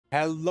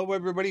Hello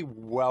everybody,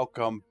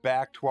 welcome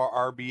back to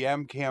our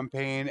RBM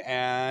campaign,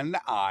 and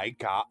I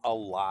got a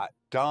lot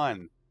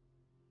done.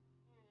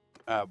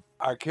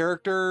 Our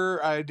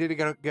character, I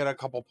did get a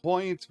couple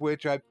points,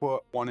 which I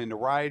put one into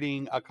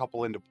riding, a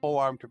couple into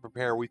polearm to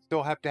prepare. We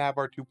still have to have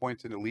our 2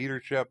 points into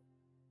leadership,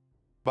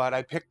 but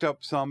I picked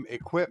up some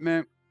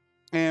equipment,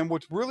 and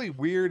what's really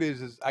weird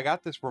is I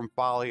got this from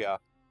Falia,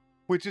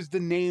 which is the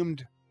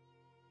named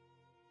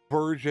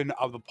version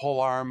of the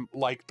polearm,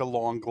 like the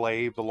long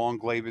glaive. The long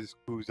glaive is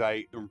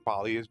Kuzite and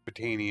Falia is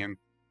Botanian.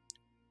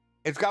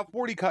 It's got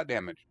 40 cut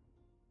damage.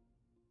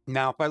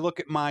 Now, if I look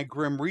at my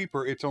Grim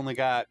Reaper, it's only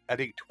got, I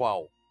think,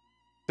 12.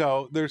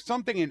 So there's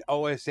something in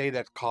OSA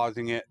that's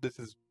causing it. This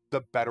is the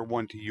better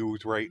one to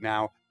use right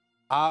now.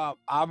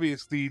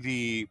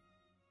 Obviously,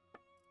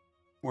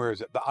 where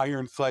is it? The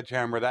Iron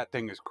Sledgehammer, that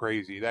thing is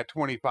crazy. That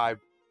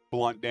 25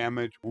 blunt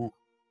damage, woo,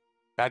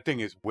 that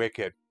thing is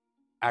wicked.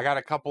 I got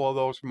a couple of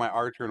those from my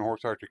Archer and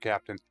Horse Archer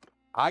Captain.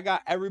 I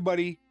got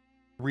everybody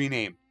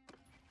renamed.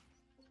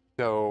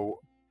 So,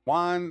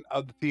 Juan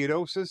of the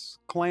Theodosis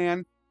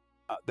clan,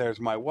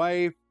 there's my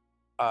wife,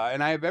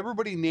 and I have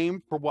everybody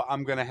named for what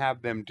I'm going to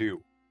have them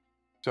do.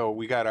 So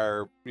we got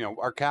our,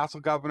 our castle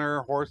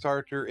governor, horse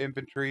archer,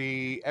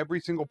 infantry. Every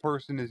single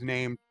person is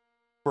named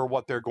for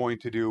what they're going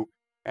to do,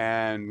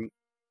 and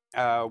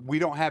we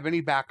don't have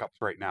any backups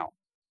right now.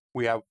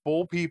 We have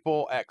full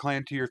people at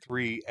clan tier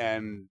 3,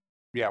 and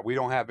yeah, we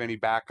don't have any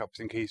backups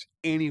in case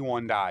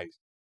anyone dies.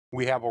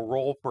 We have a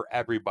role for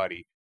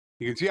everybody.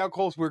 You can see how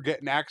close we're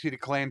getting actually to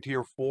clan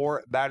tier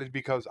 4. That is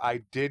because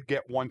I did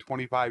get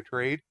 125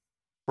 trade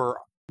for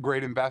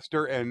Great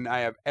Investor, and I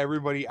have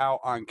everybody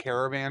out on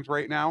caravans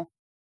right now.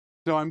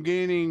 So I'm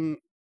gaining,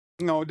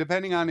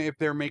 depending on if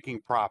they're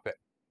making profit.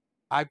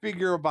 I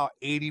figure about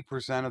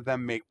 80% of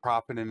them make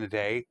profit in a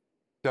day.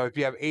 So if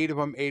you have 8 of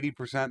them,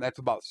 80%, that's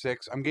about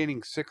 6. I'm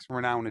gaining 6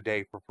 renown a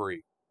day for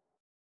free.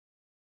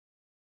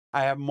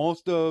 I have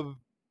most of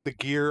the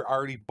gear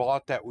already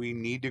bought that we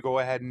need to go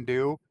ahead and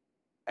do.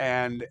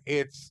 And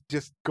it's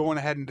just going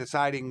ahead and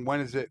deciding when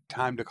is it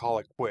time to call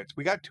it quits.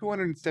 We got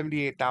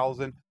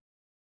 278,000.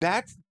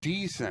 That's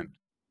decent.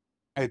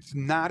 It's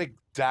not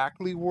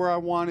exactly where I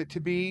want it to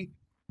be,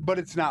 but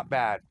it's not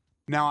bad.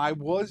 Now, I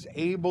was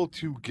able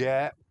to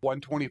get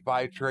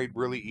 125 trade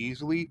really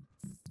easily.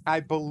 I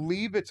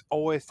believe it's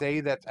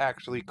OSA that's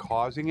actually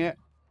causing it,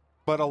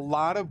 but a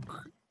lot of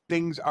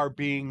things are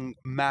being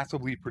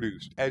massively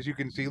produced. As you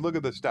can see, look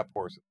at the step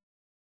horses.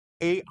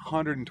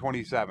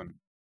 827.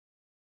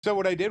 So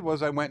what I did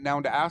was I went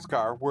down to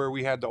Askar, where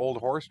we had the old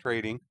horse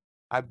trading.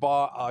 I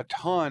bought a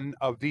ton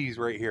of these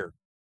right here.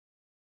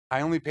 I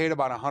only paid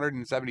about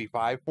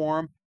 175 for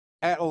them.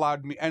 That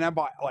allowed me, and I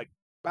bought like,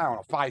 I don't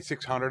know,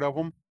 500-600 of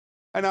them.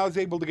 And I was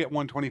able to get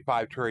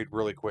 125 trade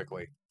really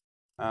quickly.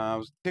 I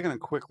was taking a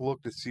quick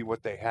look to see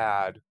what they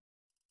had.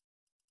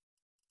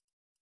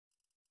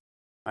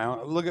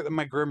 Look at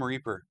my Grim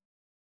Reaper.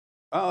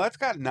 Oh, that's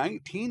got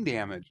 19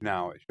 damage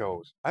now, it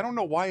shows. I don't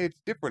know why it's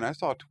different. I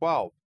saw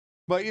 12.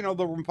 But, the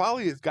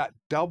Rampali has got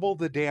double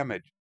the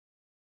damage.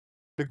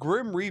 The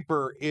Grim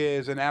Reaper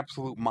is an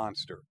absolute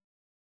monster.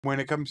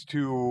 When it comes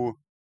to...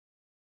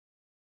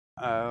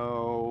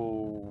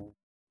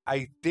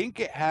 I think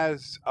it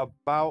has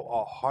about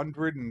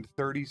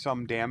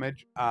 130-some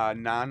damage,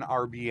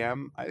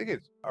 non-RBM. I think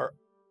it's... I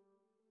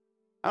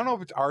don't know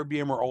if it's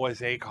RBM or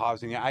OSA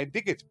causing it. I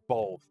think it's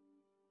both.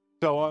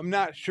 So I'm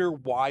not sure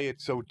why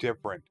it's so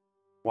different.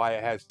 Why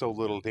it has so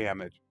little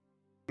damage.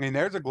 I mean,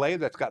 there's a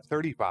glaive that's got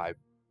 35.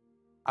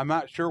 I'm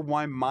not sure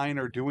why mine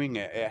are doing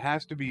it. It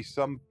has to be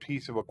some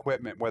piece of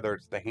equipment, whether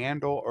it's the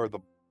handle or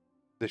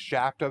the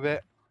shaft of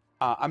it.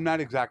 I'm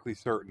not exactly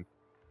certain.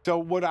 So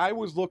what I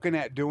was looking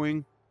at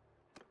doing,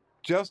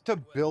 just to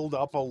build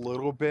up a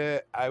little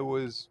bit, I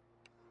was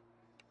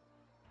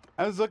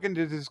looking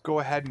to just go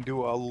ahead and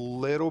do a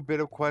little bit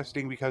of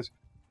questing, because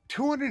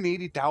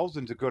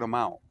 280,000 is a good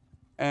amount.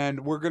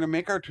 And we're going to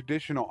make our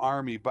traditional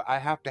army, but I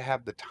have to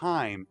have the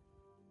time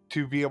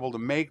to be able to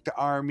make the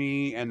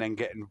army and then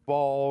get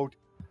involved.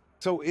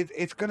 So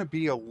it's going to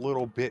be a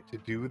little bit to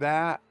do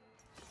that.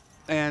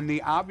 And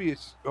the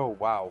obvious... Oh,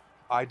 wow.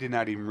 I did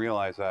not even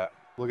realize that.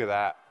 Look at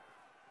that.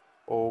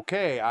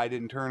 Okay, I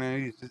didn't turn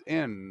any of these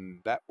in.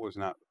 That was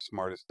not the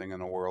smartest thing in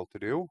the world to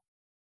do.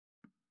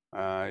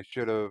 I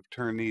should have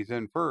turned these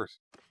in first.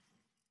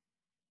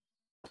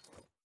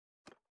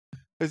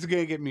 This is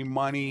going to get me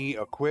money,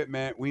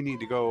 equipment. We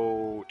need to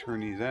go turn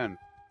these in.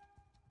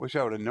 Wish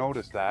I would have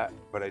noticed that,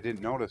 but I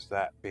didn't notice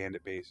that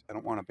bandit base. I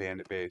don't want a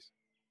bandit base.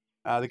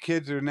 The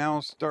kids are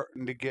now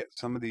starting to get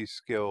some of these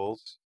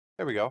skills.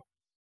 There we go.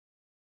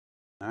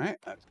 All right,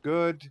 that's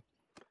good.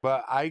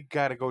 But I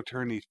got to go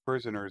turn these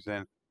prisoners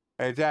in.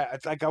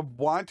 It's like I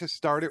want to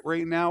start it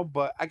right now,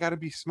 but I got to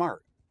be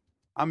smart.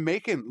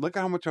 Look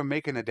at how much I'm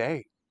making a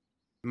day.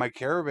 My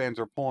caravans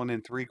are pulling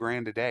in $3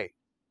 grand a day.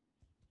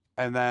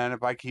 And then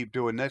if I keep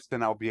doing this,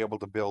 then I'll be able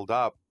to build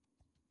up,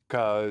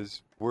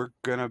 because we're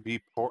going to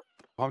be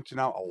punching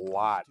out a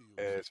lot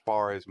as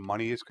far as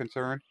money is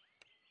concerned.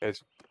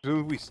 As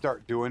soon as we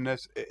start doing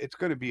this, it's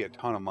going to be a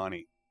ton of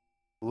money.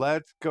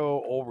 Let's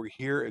go over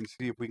here and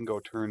see if we can go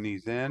turn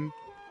these in.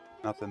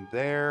 Nothing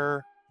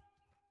there.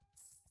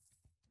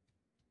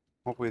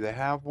 Hopefully they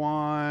have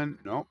one.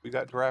 Nope, we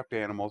got draft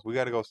animals. We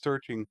got to go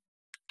searching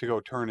to go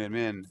turn him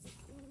in.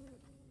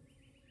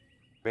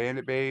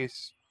 Bandit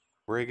base,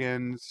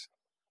 brigands.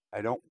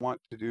 I don't want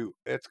to do...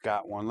 It's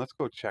got one. Let's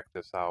go check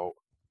this out.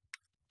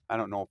 I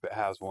don't know if it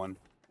has one.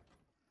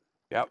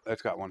 Yep,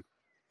 it's got one.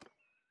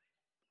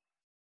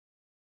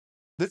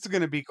 This is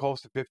going to be close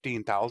to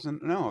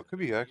 15,000. No, it could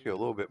be actually a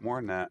little bit more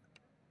than that.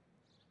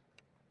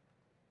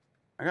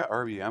 I got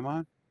RBM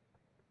on.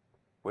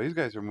 Well, these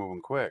guys are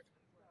moving quick.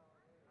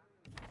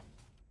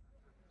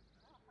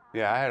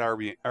 Yeah, I had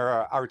RBM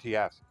or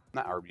RTS,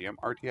 not RBM,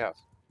 RTS.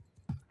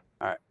 All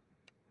right,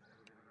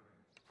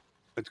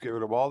 let's get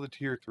rid of all the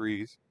tier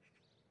 3s.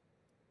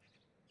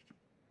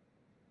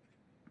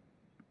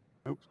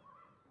 Oops.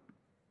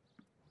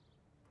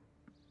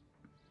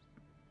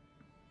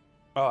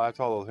 Oh, that's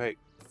all those. Hey,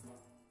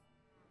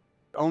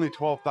 only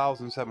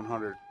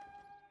 12,700.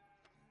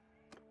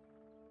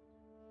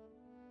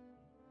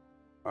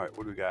 All right,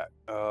 what do we got?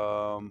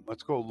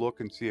 Let's go look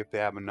and see if they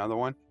have another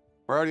one.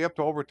 We're already up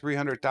to over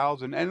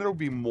 300,000, and it'll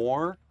be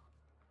more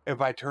if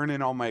I turn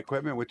in all my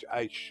equipment, which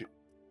I should.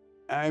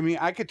 I mean,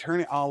 I could turn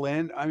it all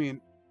in. I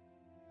mean,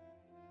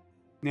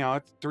 you know,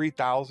 it's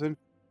 3,000,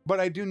 but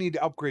I do need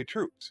to upgrade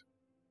troops,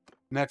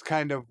 and that's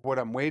kind of what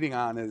I'm waiting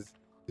on, is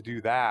to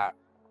do that,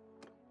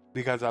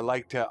 because I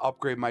like to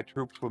upgrade my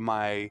troops with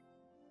my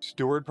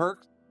steward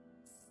perks.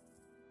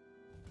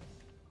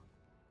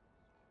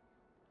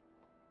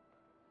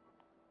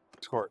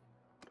 Escort.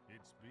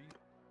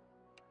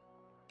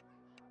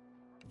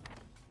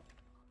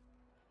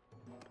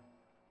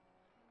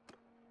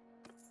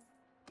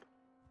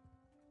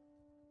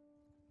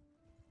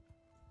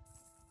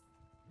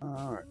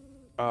 All right.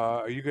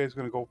 Are you guys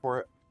gonna go for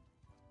it?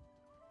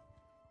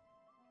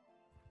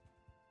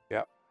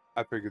 Yeah,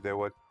 I figured they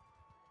would.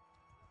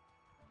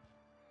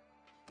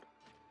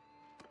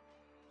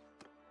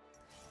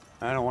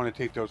 I don't want to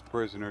take those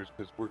prisoners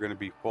because we're going to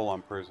be full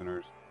on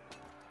prisoners.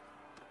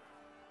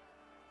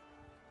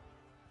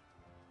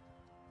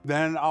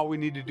 Then all we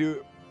need to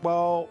do...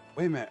 Well,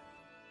 wait a minute.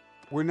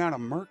 We're not a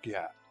merc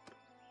yet.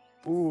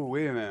 Ooh,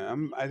 wait a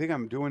minute. I think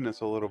I'm doing this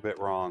a little bit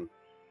wrong.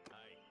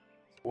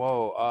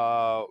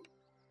 Whoa,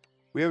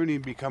 we haven't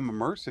even become a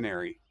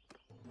mercenary.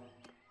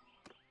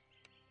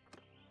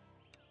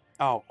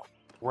 Oh,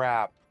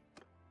 crap.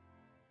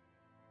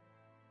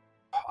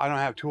 I don't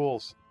have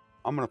tools.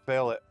 I'm going to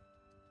fail it.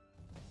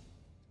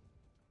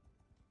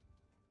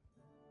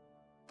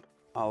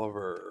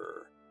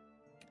 Oliver.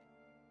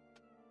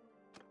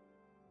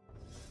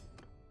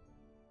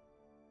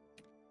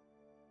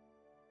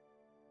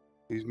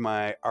 He's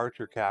my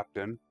archer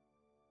captain.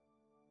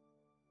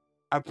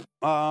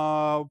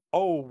 Oh,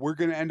 we're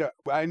going to end up...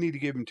 I need to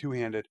give him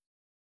two-handed.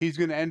 He's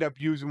going to end up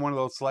using one of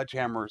those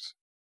sledgehammers.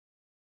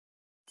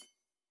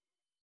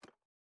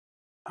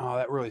 Oh,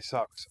 that really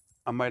sucks.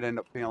 I might end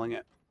up failing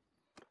it.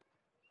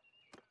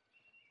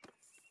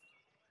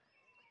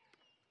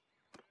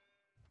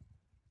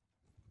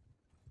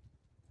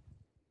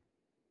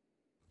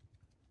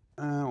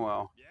 Oh,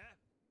 well.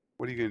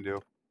 What are you going to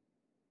do?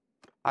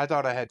 I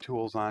thought I had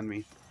tools on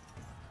me,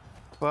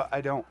 but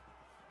I don't.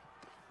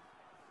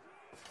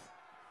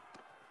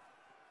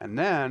 And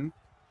then,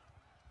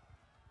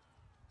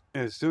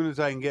 as soon as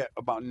I can get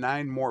about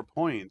 9 more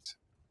points,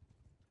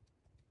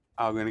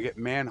 I'm going to get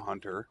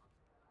Manhunter.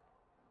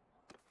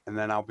 And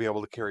then I'll be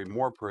able to carry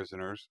more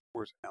prisoners.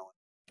 Where's Ellen?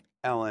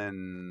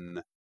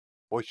 Ellen.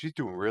 Boy, she's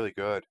doing really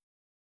good.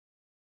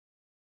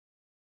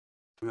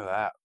 Look at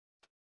that.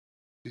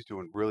 She's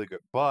doing really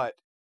good. But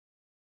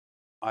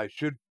I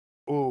should...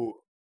 Oh,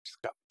 she's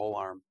got full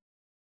arm.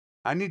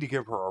 I need to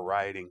give her a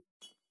riding.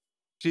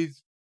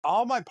 She's...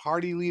 All my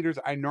party leaders,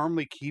 I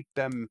normally keep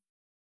them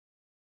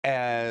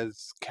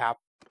as cap...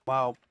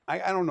 Well, I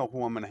don't know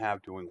who I'm going to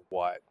have doing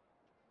what.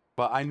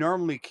 But I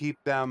normally keep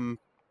them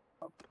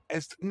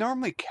as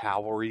normally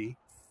cavalry.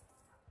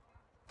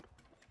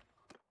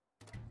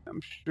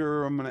 I'm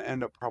sure I'm going to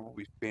end up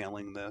probably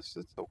failing this.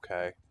 It's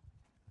okay.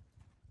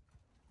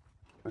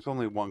 There's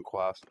only one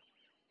quest.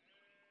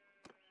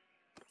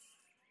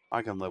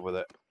 I can live with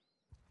it.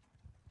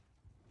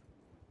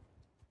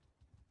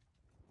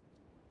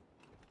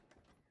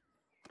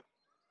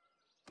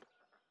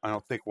 I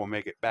don't think we'll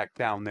make it back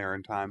down there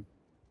in time.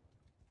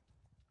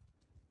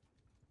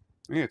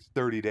 I think it's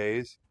 30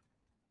 days.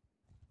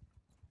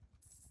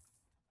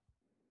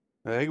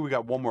 I think we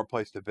got one more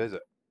place to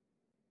visit.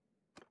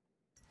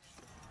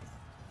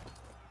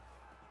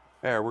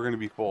 There, we're going to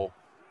be full.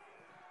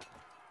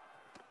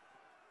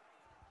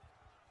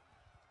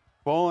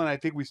 Full, and I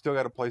think we still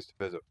got a place to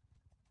visit.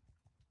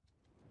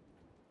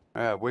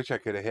 I wish I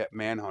could have hit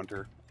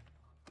Manhunter.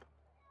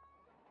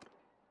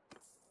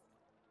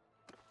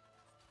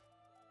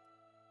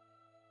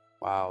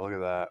 Wow, look at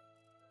that.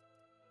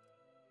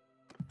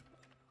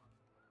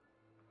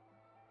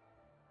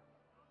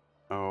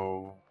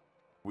 Oh,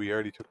 we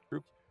already took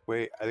troops.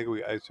 Wait,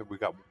 I said we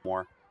got one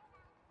more.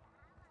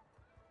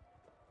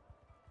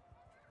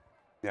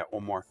 Yeah,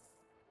 one more.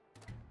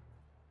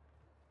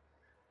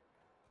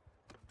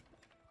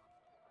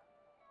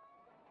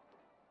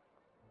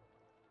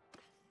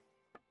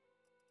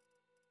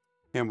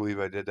 Can't believe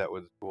I did that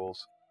with the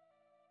tools.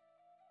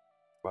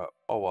 But,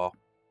 oh well.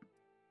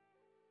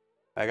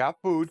 I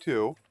got food,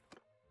 too.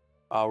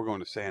 We're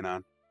going to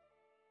Sanon.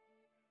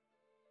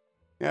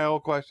 Yeah, the whole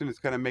question is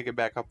can I make it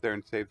back up there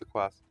and save the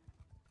quest?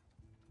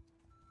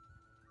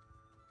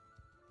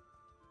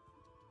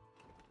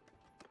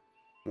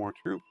 More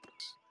troops.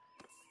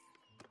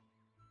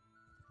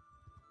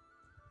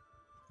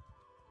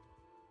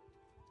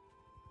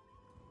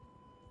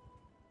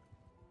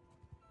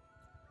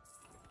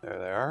 There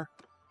they are.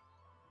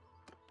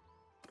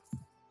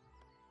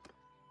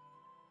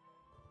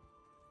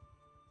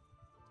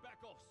 Back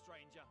off,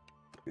 stranger.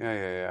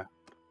 Yeah.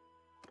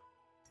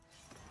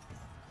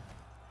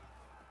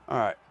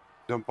 Alright.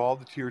 Dump all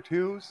the tier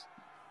 2s.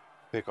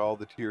 Pick all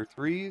the tier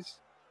 3s.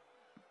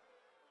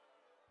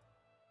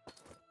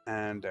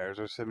 And there's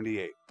our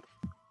 78.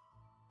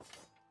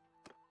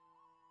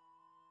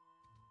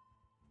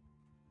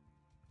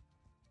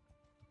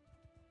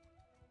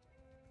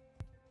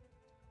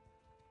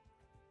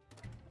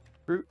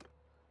 Fruit.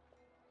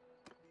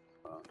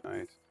 Oh,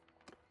 nice.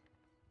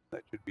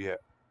 That should be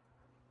it.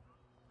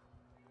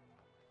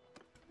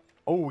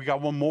 Oh, we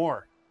got one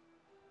more.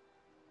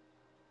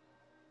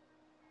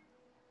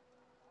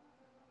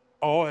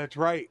 Oh, that's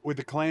right. With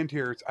the clan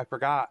tiers, I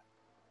forgot.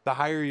 The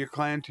higher your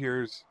clan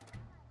tiers,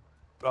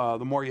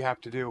 the more you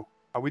have to do.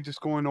 Are we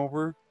just going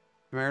over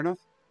to Marinoth?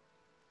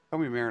 Tell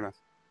me Marinoth.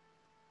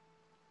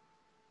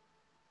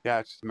 Yeah,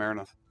 it's just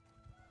Marinoth.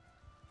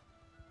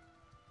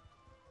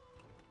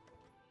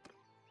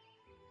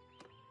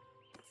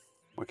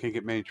 We can't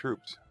get many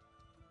troops.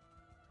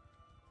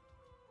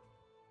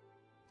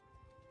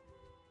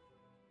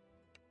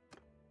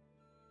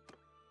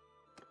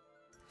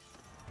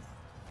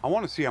 I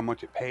want to see how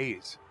much it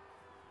pays.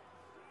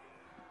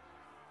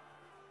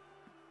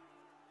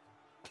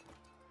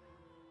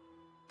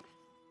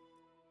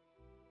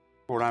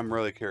 What I'm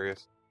really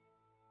curious.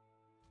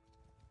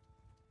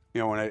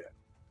 You know,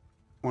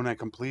 when I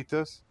complete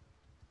this.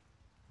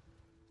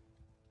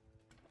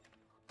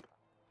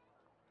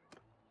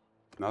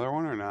 Another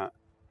one or not?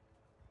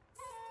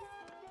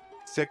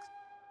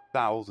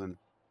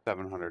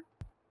 6,700.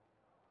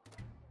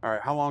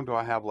 Alright, how long do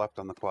I have left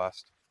on the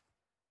quest?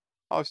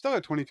 Oh, I still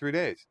got 23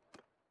 days.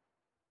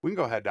 We can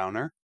go head down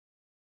there.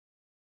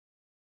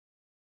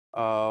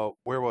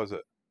 Where was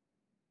it?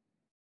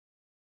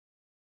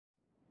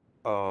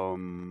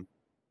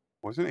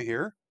 Wasn't it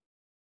here?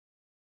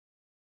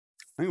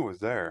 I think it was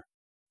there.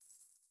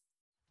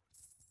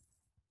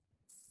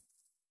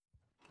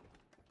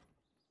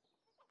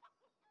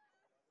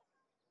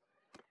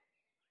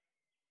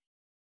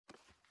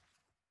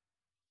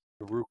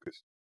 The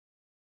Rukus.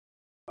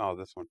 Oh,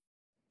 this one.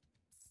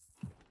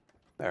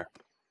 There.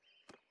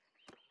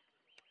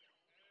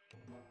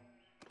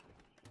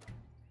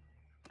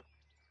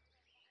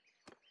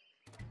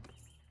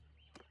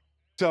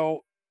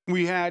 So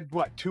we had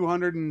what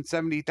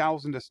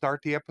 270,000 to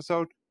start the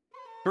episode,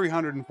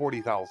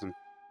 340,000,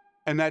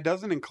 and that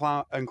doesn't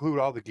include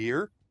all the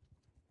gear.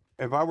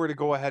 If I were to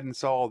go ahead and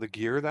sell all the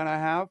gear that I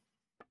have,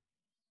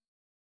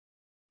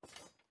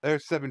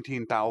 there's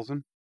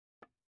 17,000,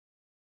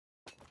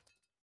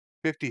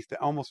 50,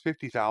 almost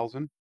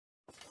 50,000,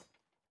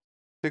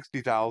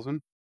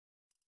 60,000.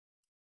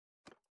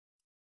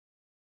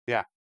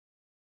 Yeah,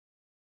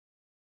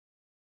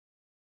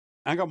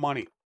 I got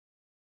money.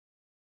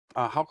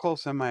 How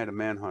close am I to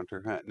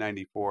Manhunter at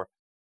 94?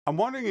 I'm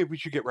wondering if we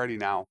should get ready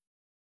now.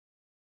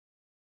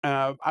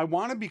 I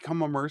want to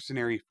become a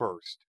mercenary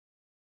first.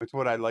 That's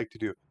what I'd like to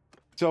do.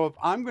 So if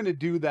I'm going to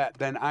do that,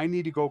 then I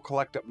need to go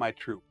collect up my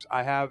troops.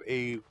 I have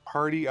a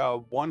party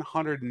of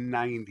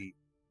 190.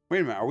 Wait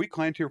a minute, are we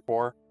clan tier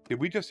 4? Did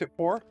we just hit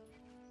 4?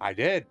 I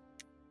did.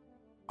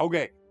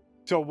 Okay,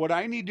 so what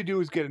I need to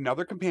do is get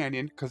another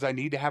companion because I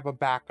need to have a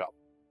backup.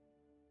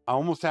 I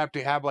almost have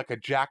to have like a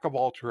jack of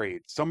all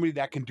trades. Somebody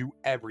that can do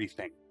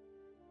everything.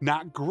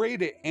 Not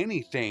great at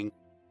anything,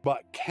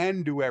 but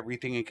can do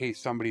everything in case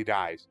somebody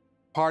dies.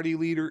 Party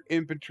leader,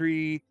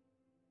 infantry,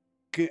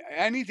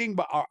 anything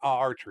but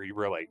archery,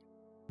 really.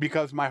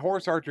 Because my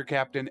horse archer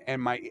captain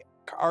and my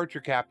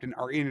archer captain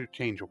are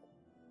interchangeable.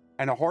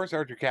 And a horse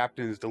archer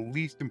captain is the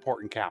least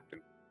important captain.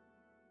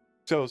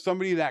 So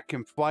somebody that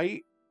can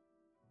fight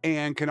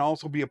and can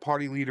also be a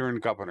party leader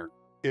and governor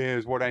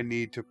is what I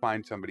need to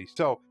find somebody.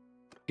 So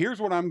here's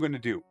what I'm going to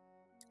do.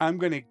 I'm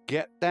going to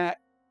get that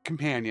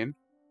companion,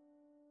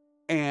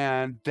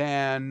 and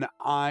then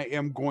I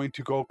am going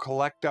to go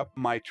collect up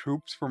my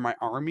troops for my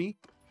army.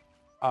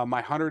 My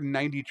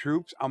 190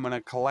 troops, I'm going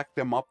to collect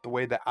them up the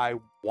way that I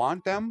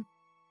want them.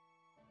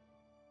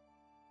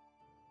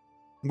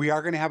 We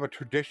are going to have a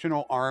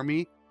traditional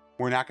army.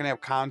 We're not going to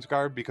have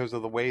Consguard because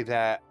of the way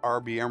that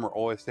RBM or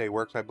OSA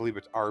works. I believe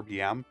it's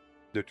RBM,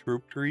 the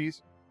troop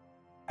trees.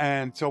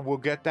 And so we'll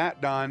get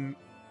that done.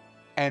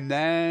 And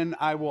then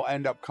I will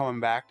end up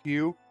coming back to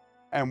you.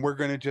 And we're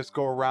going to just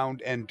go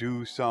around and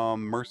do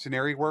some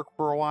mercenary work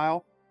for a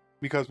while.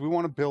 because we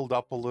want to build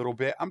up a little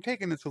bit. I'm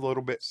taking this a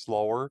little bit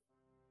slower,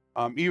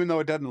 even though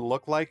it doesn't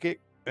look like it.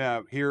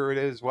 Here it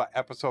is, what,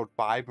 episode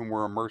 5, and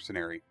we're a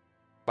mercenary.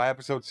 By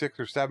episode 6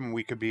 or 7,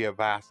 we could be a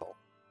vassal.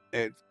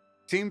 It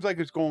seems like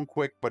it's going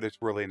quick, but it's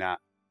really not.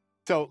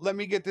 So let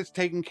me get this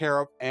taken care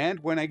of, and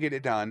when I get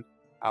it done,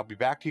 I'll be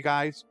back to you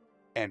guys,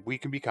 and we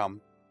can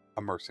become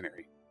a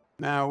mercenary.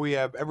 Now we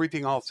have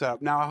everything all set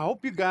up. Now I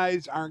hope you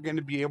guys aren't going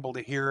to be able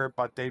to hear it,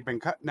 but they've been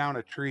cutting down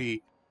a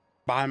tree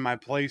behind my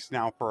place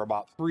now for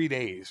about 3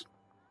 days.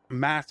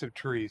 Massive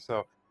tree,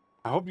 so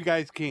I hope you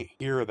guys can't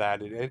hear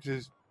that. It's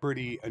just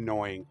pretty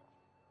annoying.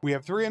 We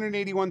have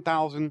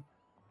 381,000.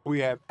 We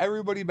have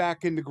everybody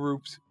back into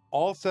groups,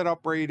 all set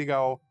up, ready to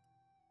go.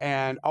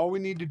 And all we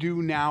need to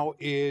do now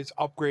is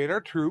upgrade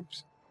our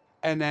troops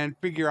and then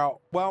figure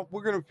out, well,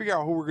 we're going to figure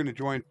out who we're going to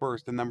join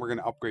first, and then we're going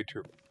to upgrade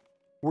troops.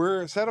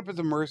 We're set up as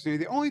a mercenary.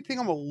 The only thing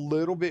I'm a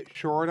little bit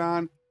short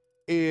on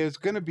is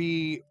going to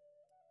be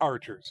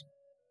archers.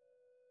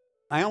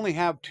 I only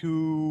have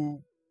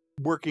 2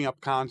 working up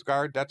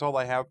Consguard. That's all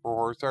I have for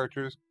horse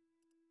archers.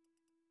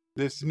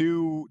 This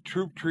new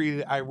troop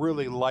tree, I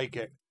really like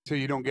it, so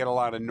you don't get a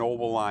lot of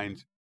noble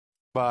lines.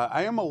 But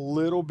I am a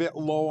little bit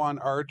low on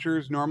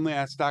archers. Normally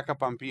I stock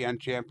up on PN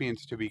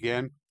champions to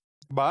begin.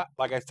 But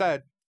like I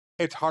said,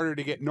 it's harder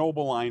to get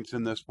noble lines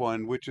in this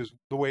one, which is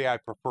the way I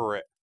prefer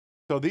it.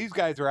 So these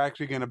guys are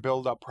actually going to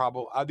build up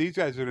these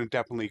guys are going to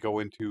definitely go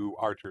into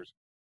archers.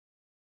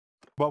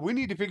 But we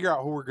need to figure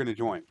out who we're going to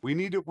join. We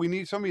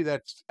need somebody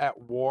that's at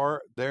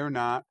war. They're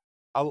not.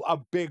 A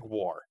big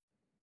war.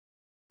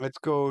 Let's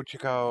go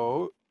check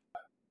out.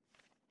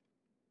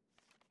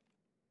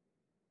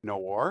 No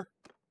war.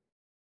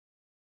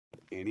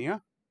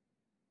 Dania.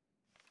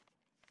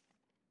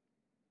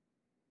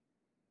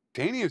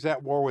 Dania's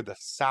at war with the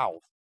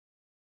South.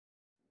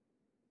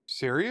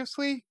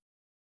 Seriously?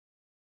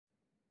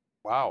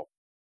 Wow.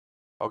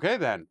 Okay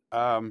then.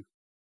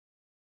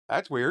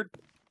 That's weird.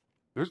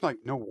 There's like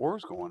no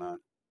wars going on.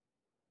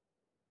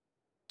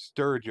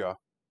 Sturgia.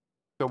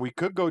 So we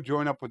could go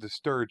join up with the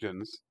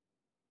Sturgeons.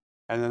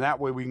 And then that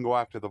way we can go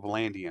after the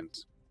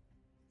Valandians.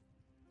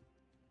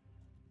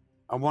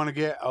 I want to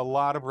get a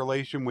lot of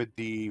relation with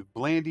the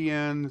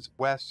Valandians,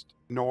 west,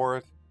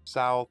 north,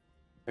 south.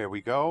 There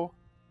we go.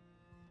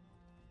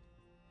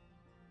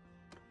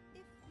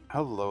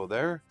 Hello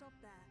there.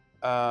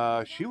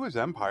 She was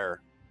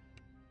Empire.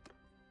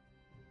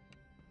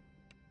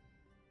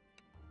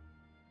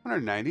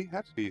 190,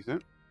 that's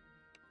decent.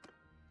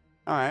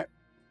 Alright.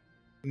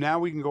 Now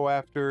we can go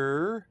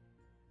after...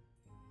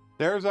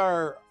 There's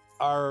our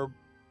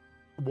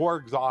War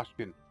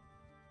Exhaustion.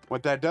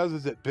 What that does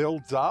is it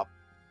builds up,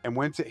 and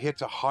once it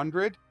hits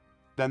 100,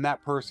 then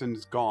that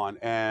person's gone.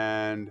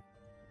 And...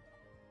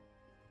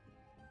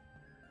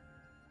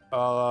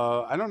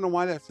 I don't know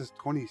why that says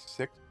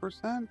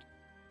 26%.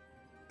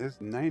 It's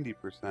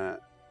 90%.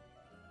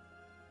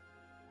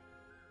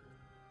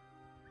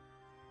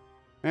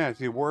 Yeah,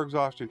 see, War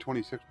Exhaustion,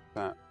 26%.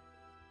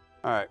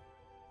 Alright.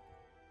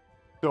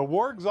 So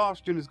War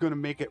Exhaustion is going to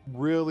make it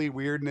really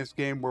weird in this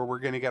game where we're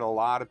going to get a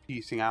lot of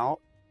piecing out.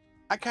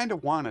 I kind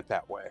of want it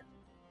that way.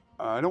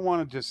 I don't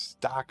want to just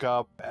stock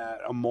up at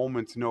a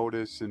moment's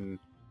notice and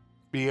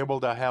be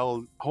able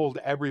to hold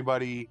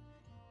everybody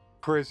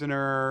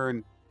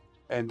prisoner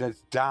and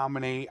just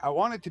dominate. I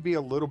want it to be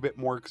a little bit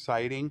more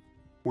exciting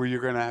where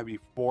you're going to be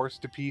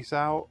forced to piece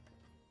out.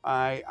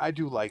 I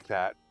do like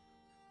that.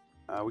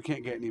 We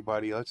can't get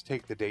anybody. Let's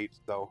take the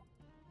dates, though.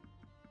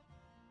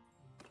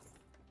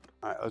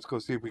 Alright, let's go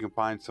see if we can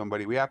find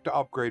somebody. We have to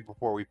upgrade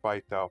before we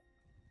fight, though.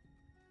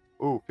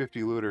 Ooh,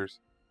 50 looters.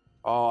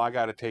 Oh, I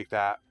gotta take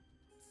that.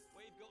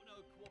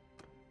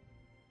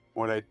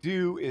 What I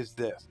do is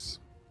this.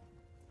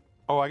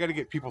 Oh, I gotta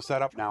get people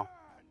set up now.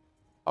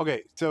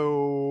 Okay,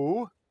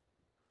 so...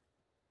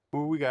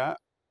 Who we got?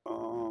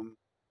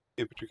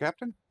 Infantry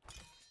captain?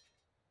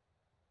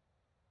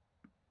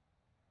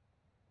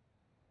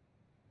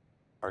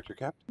 Archer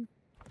captain?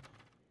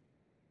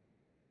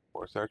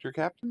 Horse archer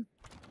captain?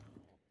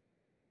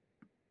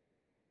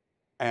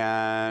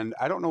 And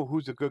I don't know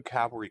who's a good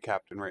cavalry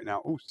captain right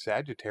now. Oh,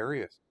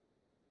 Sagittarius.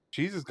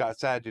 Jesus got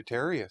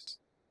Sagittarius.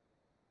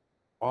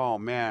 Oh,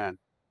 man.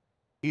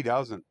 He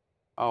doesn't.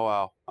 Oh,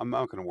 well. I'm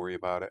not going to worry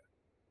about it.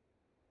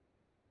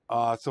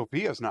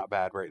 Sophia's not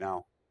bad right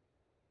now.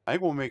 I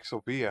think we'll make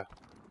Sophia.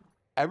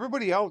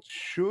 Everybody else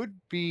should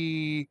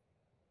be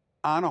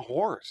on a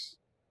horse.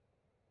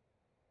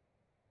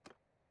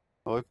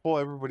 Well, let's pull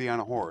everybody on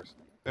a horse.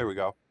 There we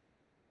go.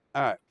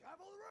 All right.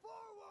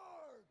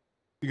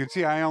 You can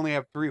see I only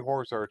have 3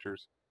 horse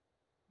archers.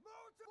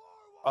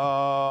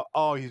 Oh,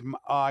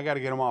 I got to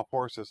get him off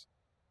horses.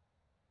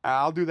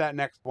 I'll do that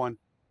next one.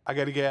 I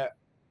got to get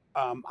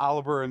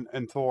Oliver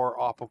and Thor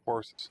off of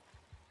horses.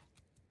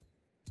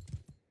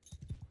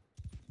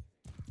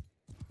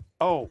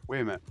 Oh, wait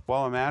a minute.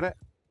 While I'm at it.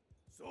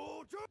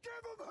 Soldier, give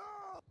him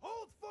hell!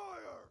 Hold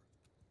fire!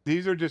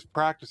 These are just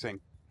practicing.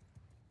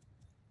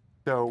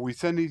 So we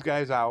send these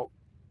guys out.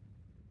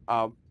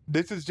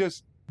 This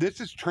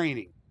is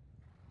training.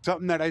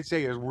 Something that I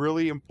say is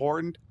really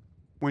important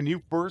when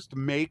you first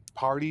make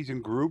parties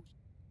and groups,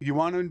 you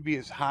want them to be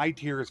as high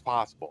tier as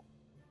possible.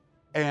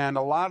 And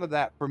a lot of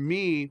that for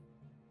me,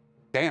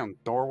 damn,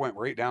 door went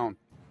right down,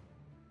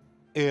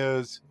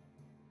 is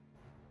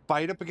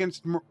fight up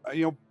against, you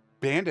know,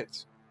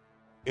 bandits.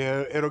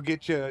 It'll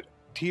get you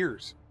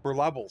tiers for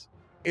levels.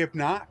 If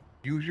not,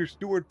 use your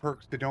steward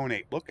perks to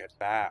donate. Look at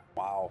that.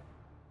 Wow.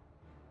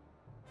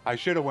 I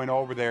should have went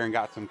over there and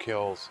got some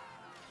kills.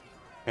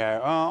 Yeah,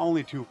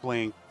 only 2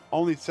 fleeing.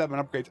 Only 7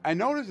 upgrades. I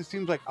noticed it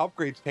seems like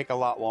upgrades take a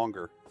lot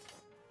longer.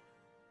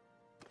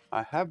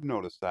 I have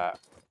noticed that.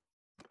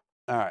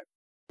 Alright.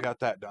 Got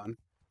that done.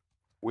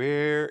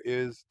 Where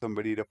is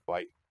somebody to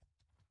fight?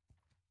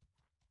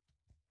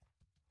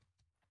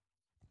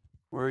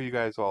 Where are you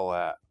guys all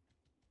at?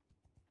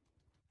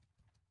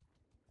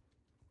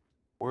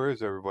 Where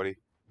is everybody?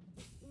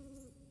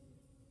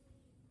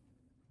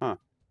 Huh.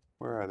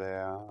 Where are they?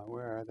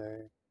 Where are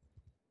they?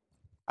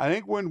 I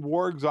think when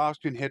War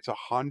Exhaustion hits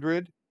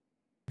 100,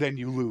 then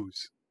you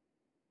lose.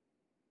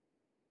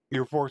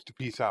 You're forced to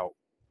peace out.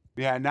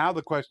 Yeah, now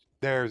the question...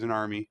 There's an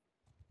army.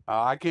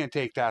 I can't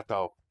take that,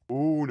 though.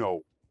 Ooh,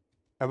 no.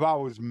 If I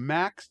was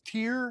max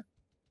tier,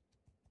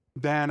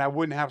 then I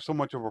wouldn't have so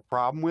much of a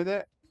problem with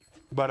it.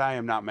 But I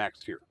am not max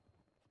tier.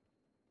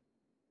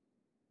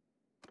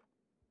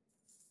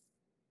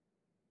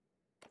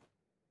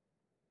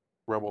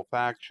 Rebel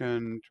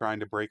faction trying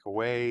to break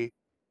away.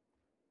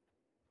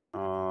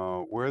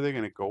 Where are they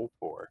going to go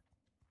for?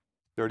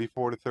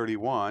 34 to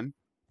 31.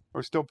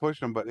 We're still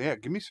pushing them, but yeah,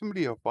 give me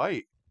somebody to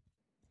fight.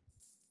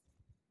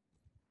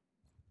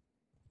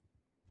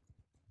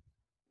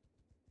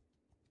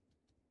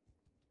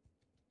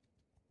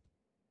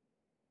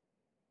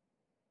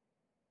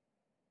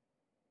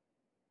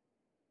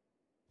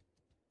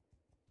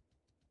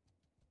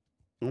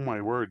 Oh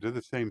my word, they're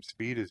the same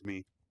speed as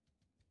me.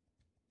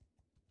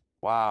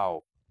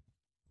 Wow.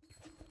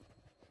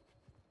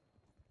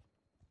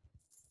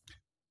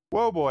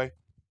 Whoa, boy.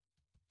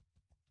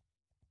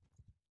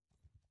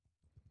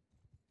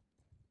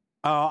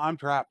 I'm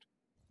trapped.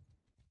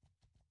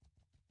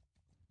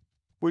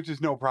 Which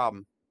is no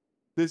problem.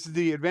 This is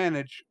the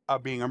advantage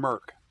of being a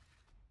merc.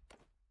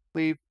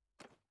 Leave.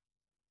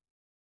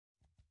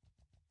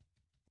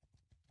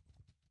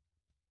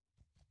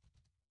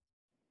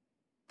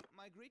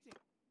 My greeting.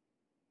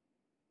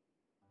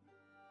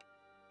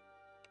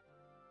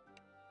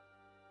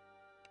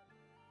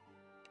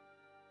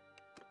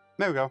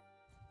 There we go.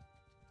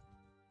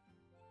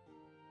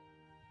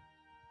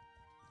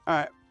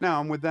 Alright, now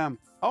I'm with them.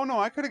 Oh no,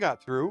 I could have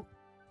got through.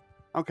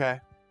 Okay.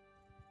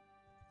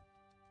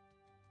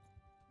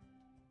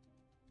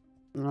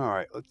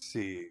 Alright, let's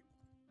see.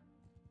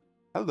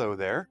 Hello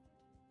there.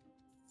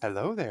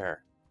 Hello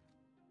there.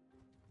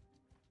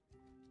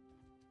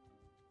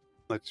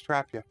 Let's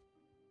trap you.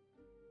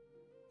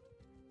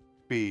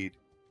 Speed.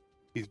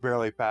 He's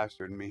barely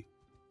faster than me.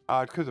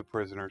 It's because of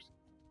prisoners.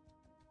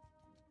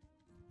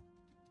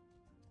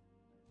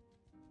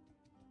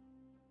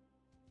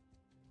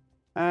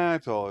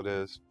 That's all it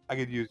is. I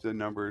could use the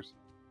numbers.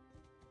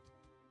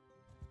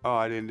 Oh,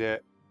 I didn't do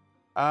it.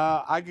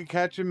 I could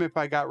catch him if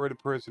I got rid of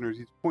prisoners.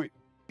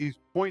 He's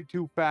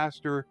 0.2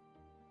 faster.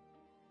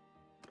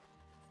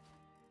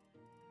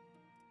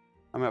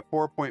 I'm at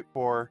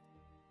 4.4.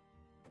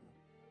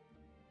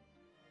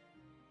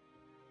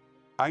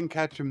 I can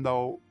catch him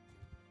though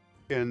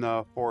in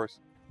the forest.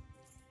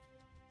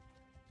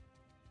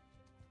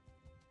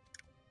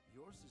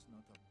 Yours is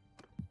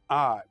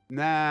not a...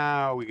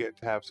 Now we get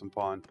to have some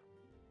fun.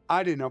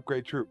 I didn't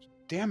upgrade troops.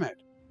 Damn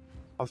it.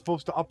 I was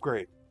supposed to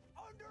upgrade.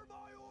 Under my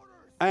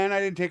orders. And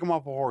I didn't take them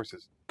off of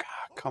horses.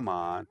 God, come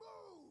on.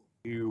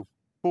 You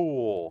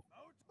fool.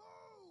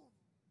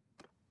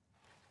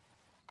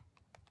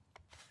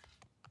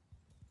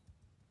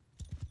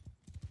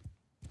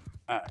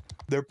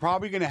 They're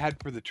probably going to head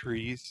for the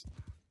trees.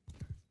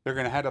 They're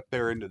going to head up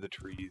there into the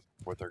trees.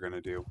 What they're going to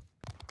do.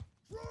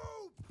 Troops,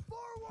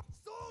 forward,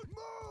 soldiers,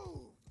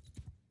 move.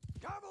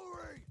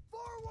 Cavalry,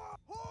 forward,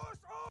 horse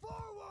up,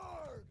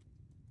 forward.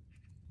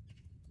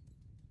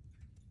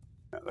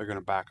 Yeah, they're going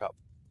to back up.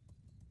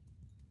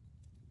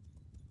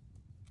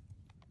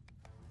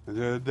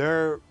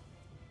 They're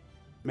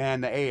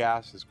man, the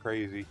AS is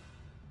crazy.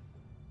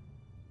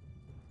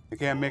 They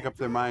can't make up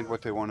their mind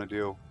what they want to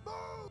do.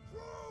 Move,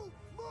 troops,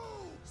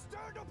 move.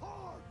 Stand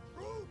apart.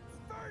 Troops,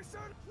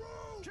 station,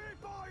 troops.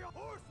 Keep by a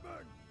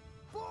horseman.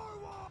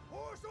 Forward,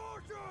 horse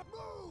archer,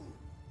 move.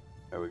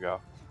 There we go.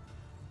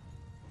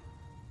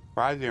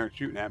 Surprised they aren't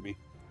shooting at me.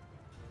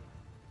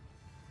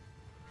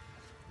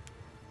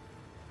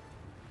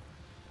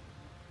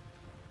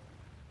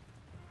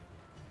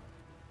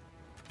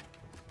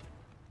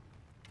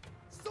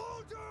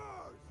 Soldiers,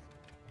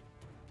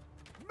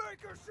 make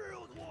a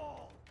shield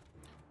wall.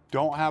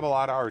 Don't have a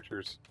lot of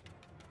archers.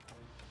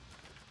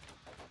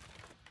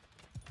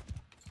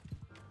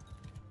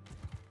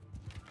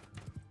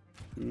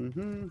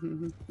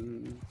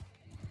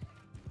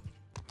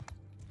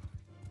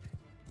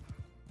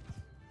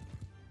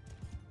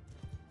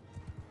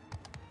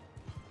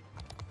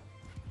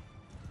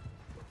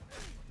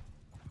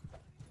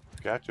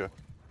 Gotcha.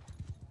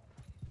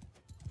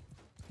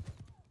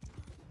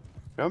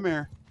 Come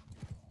here.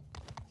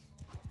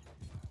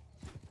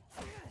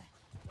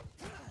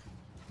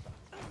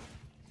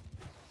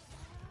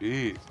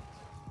 Jeez.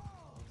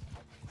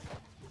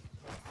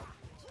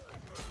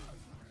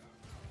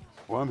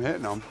 Well, I'm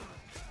hitting them.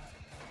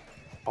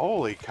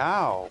 Holy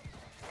cow.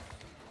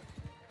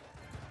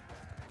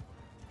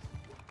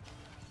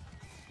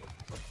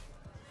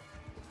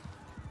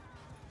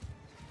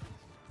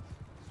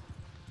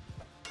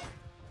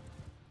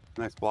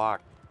 Nice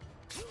block.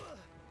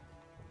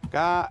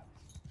 Got.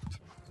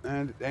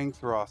 And dang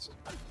thrust.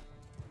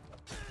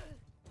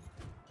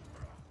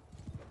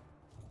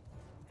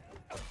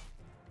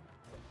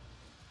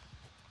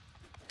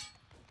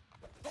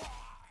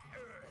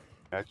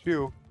 That's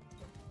you.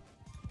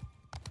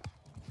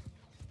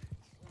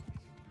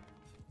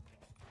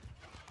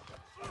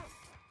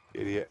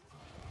 Idiot.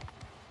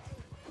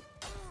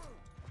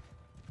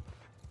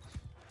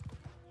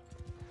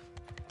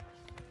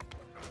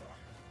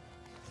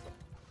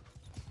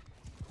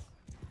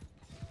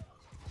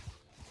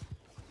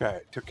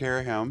 Okay, took care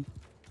of him.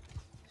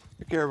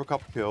 Took care of a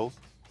couple kills.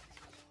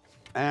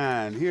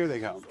 And here they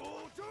come.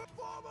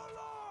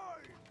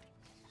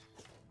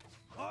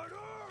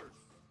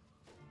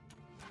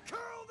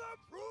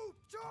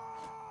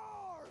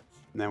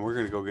 And then we're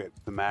gonna go get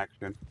some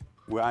action.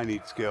 Well, I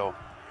need skill.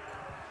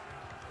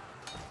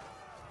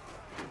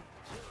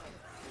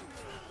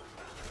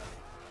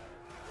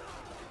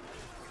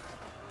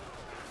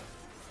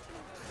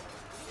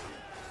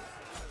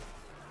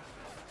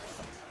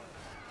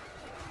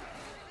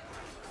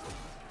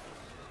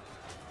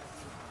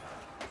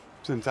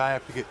 Since I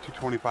have to get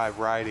 225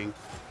 riding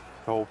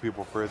to hold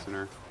people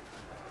prisoner.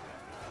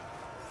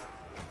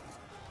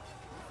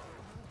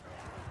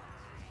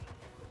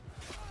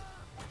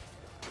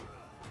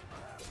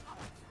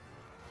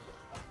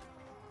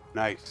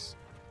 Nice.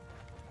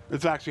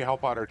 Let's actually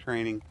help out our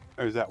training.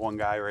 There's that one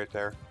guy right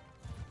there.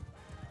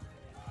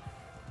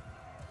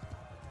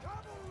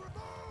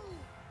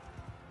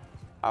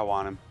 I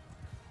want him.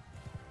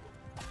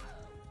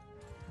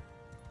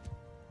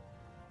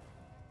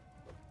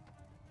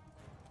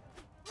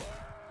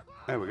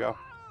 There we go.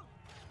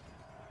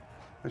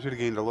 I should have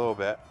gained a little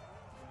bit.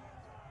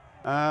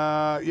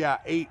 Yeah,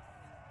 8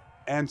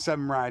 and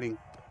 7 riding.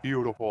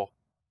 Beautiful.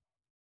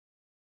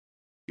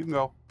 You can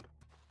go.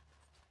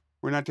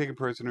 We're not taking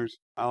prisoners.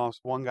 I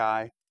lost one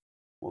guy.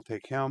 We'll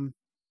take him.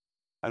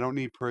 I don't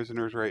need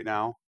prisoners right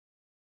now.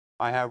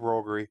 I have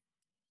roguery.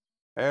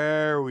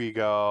 There we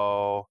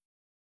go.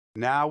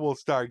 Now we'll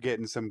start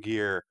getting some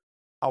gear.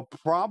 I'll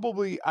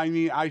probably,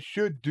 I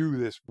should do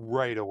this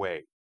right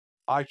away.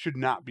 I should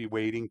not be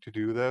waiting to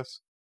do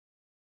this.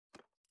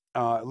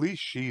 At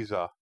least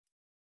Shiza.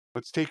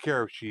 Let's take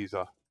care of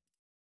Shiza.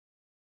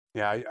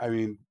 Yeah, I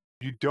mean,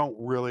 you don't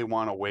really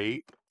want to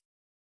wait,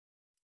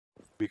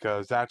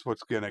 because that's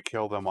what's going to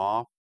kill them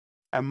off.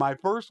 And my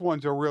first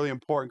ones are really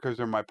important because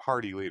they're my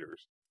party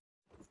leaders.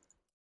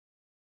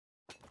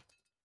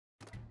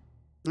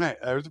 All right,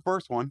 there's the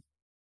first one.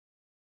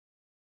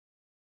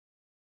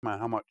 Come on,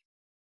 how much?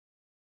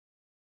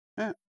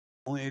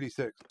 Only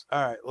 86.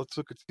 All right, let's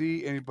look and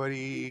see.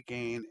 Anybody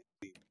gain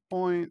any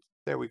points?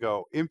 There we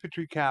go.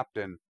 Infantry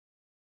captain.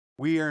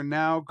 We are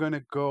now going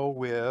to go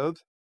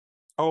with...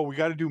 Oh, we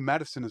got to do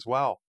medicine as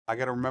well. I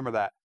got to remember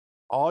that.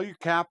 All your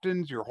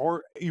captains, you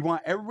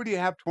want everybody to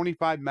have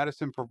 25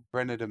 medicine for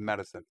preventative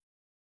medicine.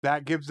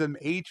 That gives them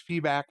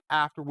HP back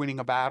after winning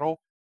a battle,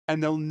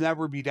 and they'll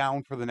never be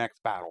down for the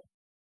next battle.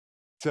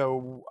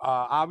 So,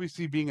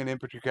 obviously, being an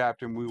infantry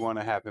captain, we want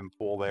to have him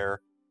full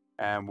there,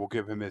 and we'll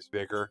give him his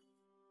vigor,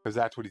 because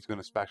that's what he's going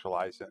to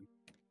specialize in.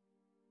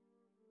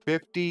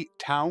 50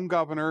 town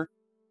governor.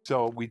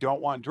 So, we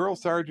don't want drill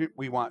sergeant.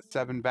 We want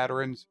 7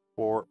 veterans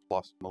for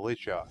plus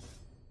militia.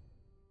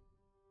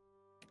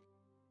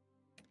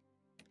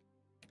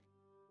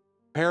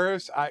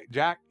 Paris,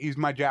 Jack, he's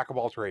my jack of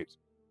all trades.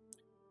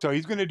 So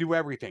he's going to do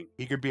everything.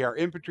 He could be our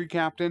infantry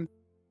captain,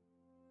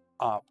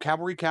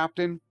 cavalry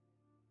captain,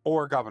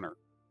 or governor.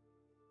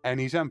 And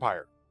he's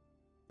empire.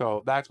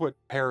 So that's what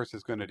Paris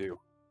is going to do.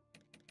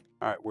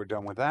 All right, we're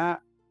done with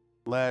that.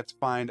 Let's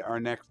find our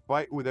next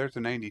fight. Ooh, there's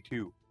a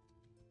 92.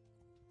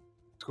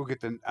 Let's go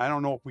get the... I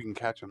don't know if we can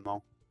catch him,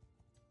 though.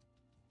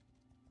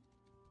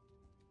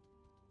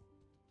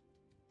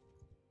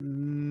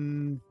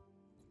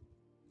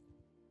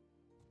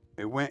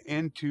 They went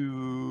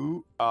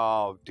into...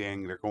 Oh,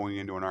 dang, they're going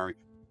into an army.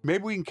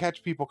 Maybe we can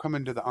catch people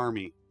coming to the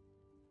army.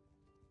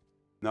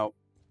 Nope.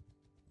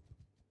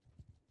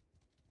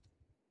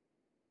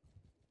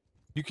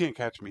 You can't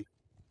catch me.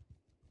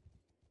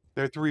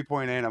 They're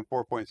 3.8, I'm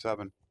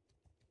 4.7.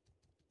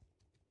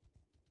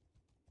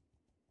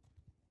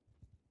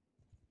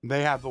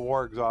 They have the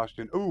war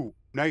exhaustion. Ooh,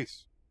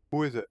 nice.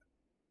 Who is it?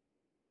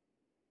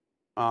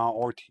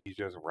 Ortiz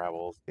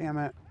rebels. Damn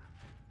it.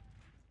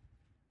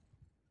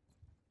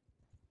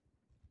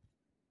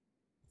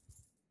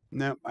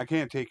 No, I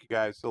can't take you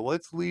guys. So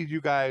let's lead you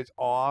guys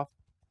off.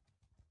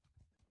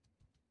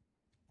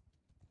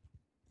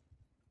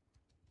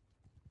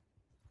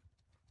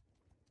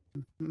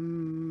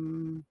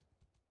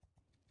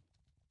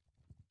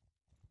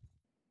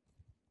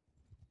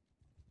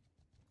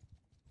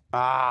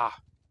 Ah,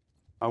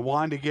 I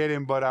wanted to get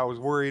him, but I was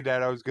worried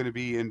that I was going to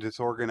be in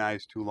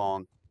disorganized too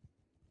long.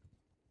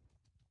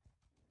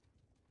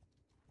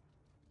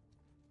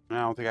 I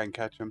don't think I can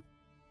catch him.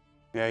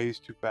 Yeah, he's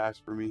too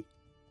fast for me.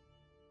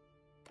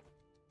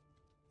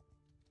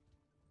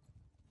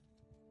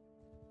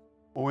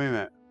 Oh, wait a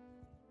minute.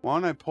 Why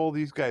don't I pull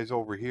these guys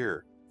over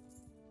here?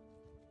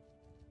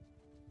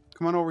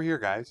 Come on over here,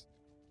 guys.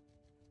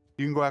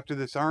 You can go after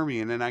this army,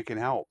 and then I can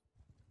help.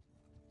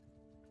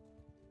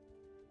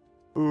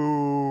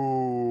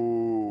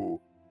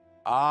 Ooh.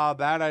 Ah,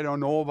 that I don't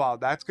know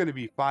about. That's going to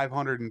be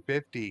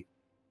 550.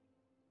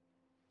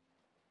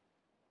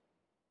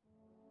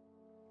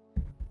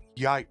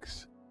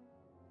 Yikes.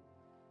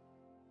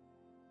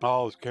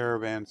 Oh, those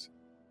caravans.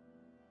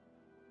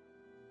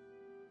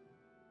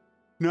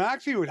 No,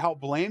 actually, it would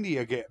help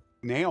Blandia get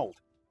nailed.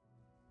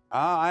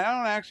 I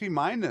don't actually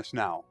mind this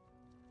now.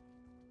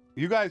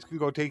 You guys can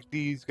go take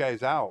these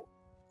guys out.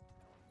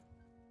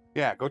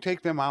 Yeah, go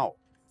take them out.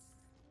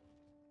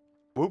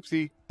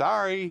 Whoopsie.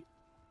 Sorry.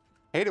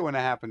 Hate it when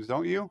that happens,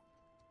 don't you?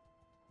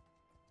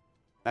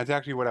 That's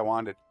actually what I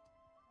wanted.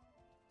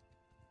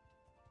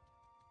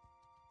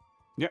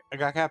 Yep, I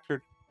got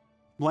captured.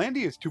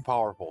 Blandia is too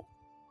powerful.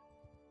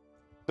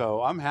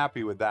 So I'm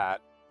happy with that.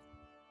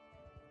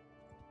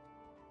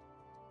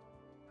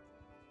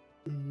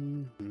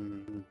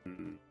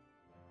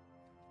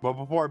 But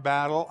before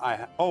battle,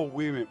 oh,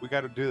 wait a minute. We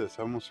got to do this.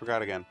 I almost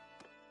forgot again.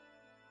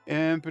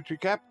 Infantry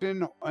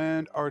captain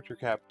and archer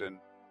captain.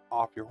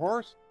 Off your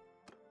horse.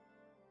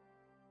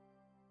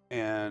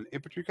 And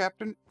infantry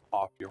captain,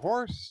 off your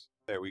horse.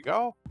 There we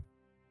go.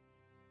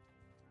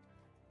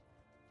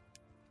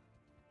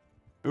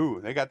 Ooh,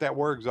 they got that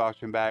war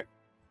exhaustion back.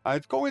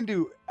 Let's go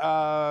into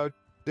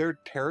their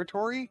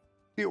territory.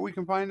 See what we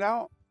can find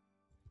out.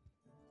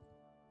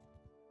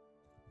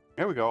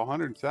 There we go,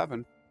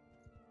 107.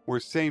 We're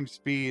same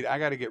speed. I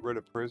got to get rid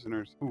of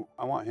prisoners. Ooh,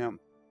 I want him.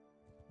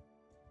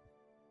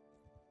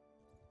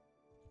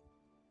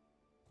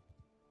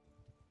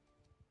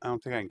 I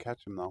don't think I can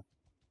catch him, though.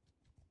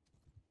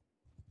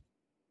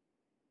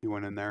 He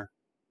went in there.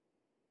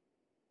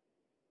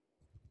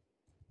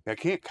 I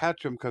can't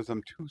catch him because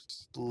I'm too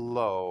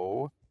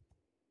slow.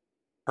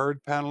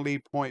 Herd penalty,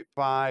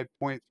 0.5,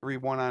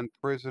 0.31 on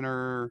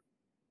prisoner.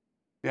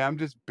 Yeah, I'm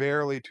just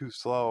barely too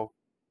slow.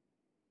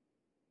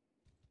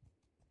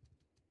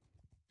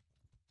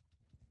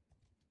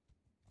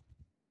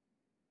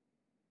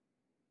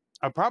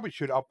 I probably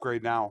should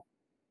upgrade now.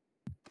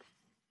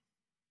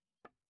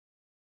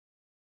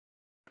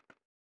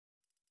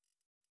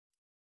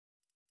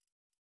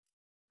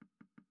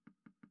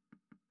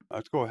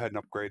 Let's go ahead and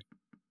upgrade.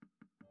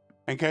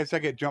 In case I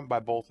get jumped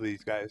by both of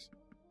these guys.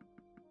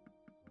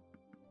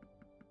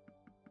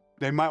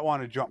 They might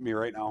want to jump me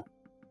right now.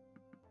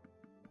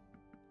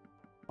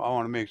 I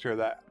want to make sure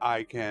that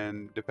I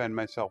can defend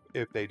myself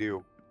if they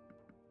do.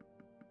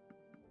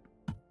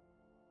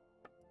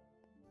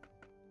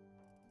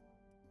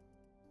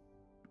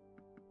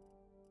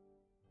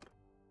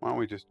 Why don't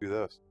we just do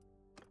this?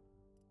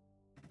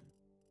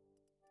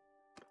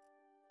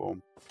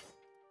 Boom.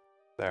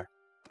 There.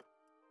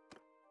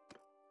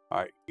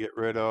 Alright, get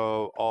rid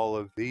of all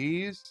of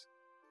these.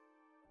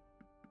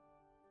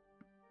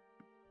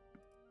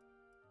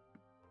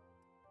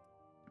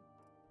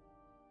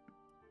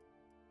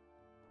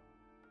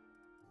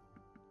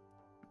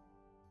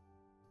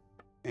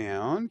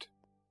 And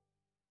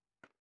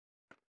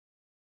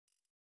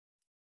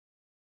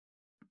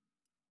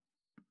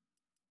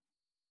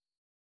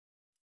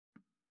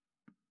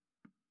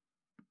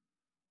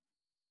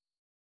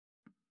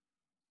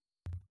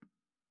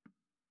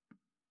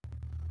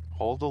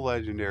hold the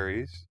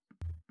legendaries.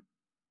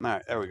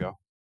 Alright, there we go.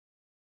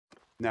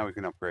 Now we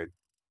can upgrade.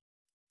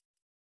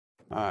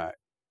 Alright.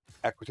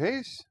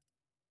 Equites.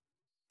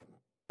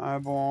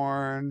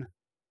 Highborn.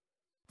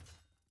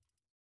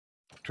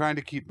 Trying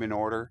to keep them in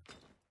order.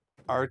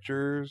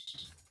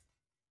 Archers.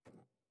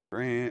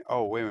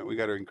 Oh, wait a minute. We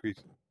got to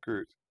increase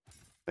recruits.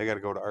 They got to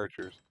go to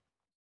archers.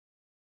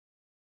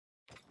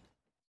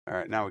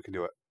 Alright, now we can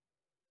do it.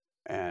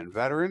 And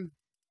veteran.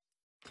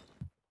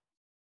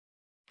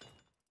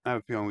 I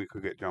have a feeling we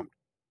could get jumped.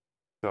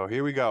 So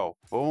here we go.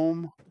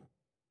 Boom.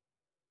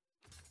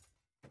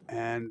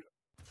 And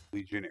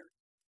legionary.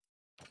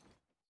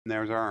 And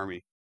there's our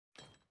army.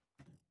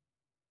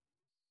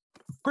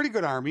 Pretty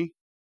good army.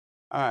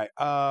 Alright,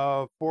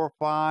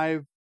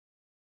 4-5,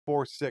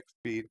 4-6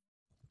 speed.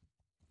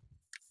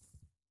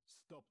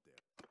 Stop there.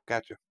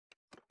 Gotcha.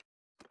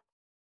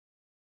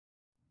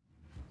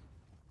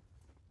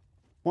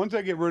 Once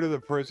I get rid of the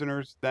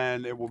prisoners,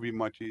 then it will be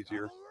much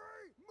easier.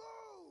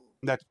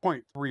 That's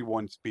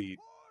 0.31 speed.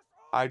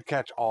 I'd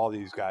catch all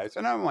these guys,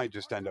 and I might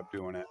just end up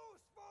doing it.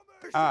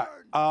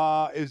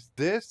 Is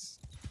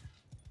this...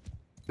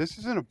 This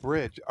isn't a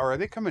bridge. Or are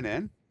they coming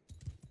in?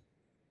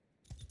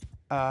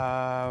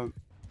 Oh,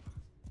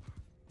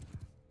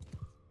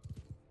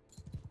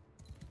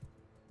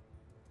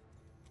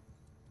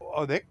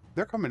 they...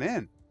 they're coming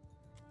in.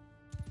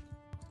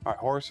 All right,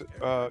 horse,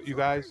 you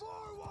guys.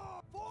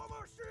 Forward! Form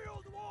a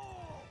shield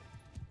wall!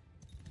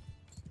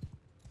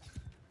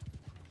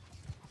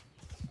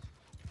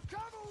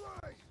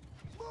 Cavalry!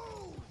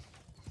 Move!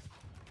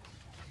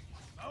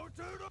 Out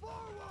to the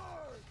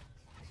forward!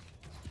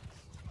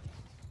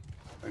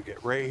 I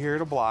get right here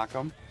to block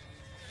them.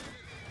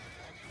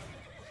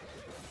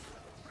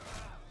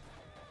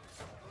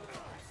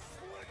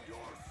 Slit your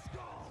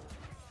skull!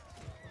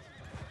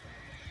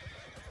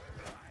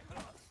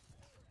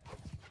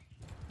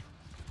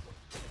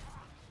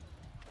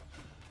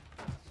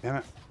 Damn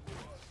it.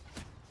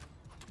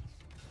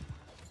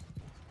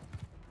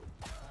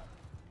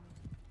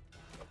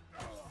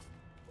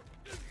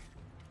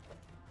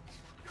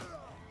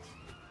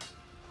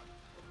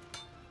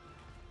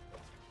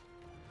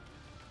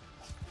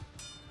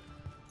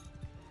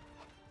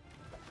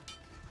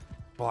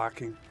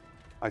 Blocking.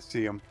 I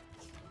see him.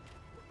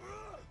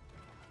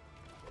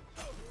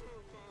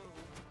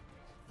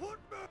 Footmen!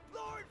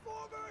 Line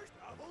formation!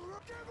 Cavalry!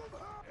 Give them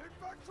hell!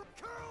 Infantry!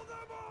 Kill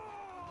them all!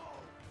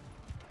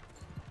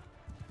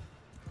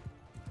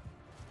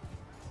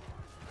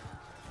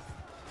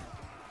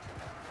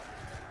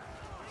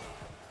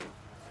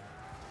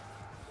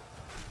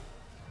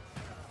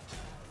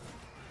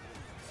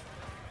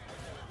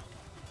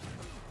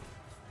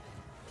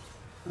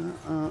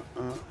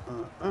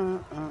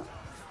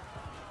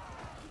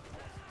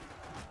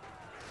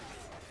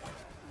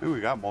 Ooh, we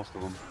got most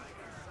of them.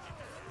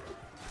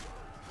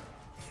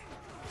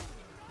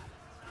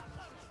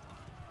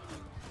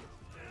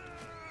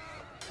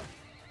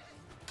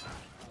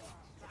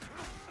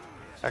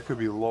 That could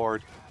be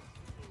Lord.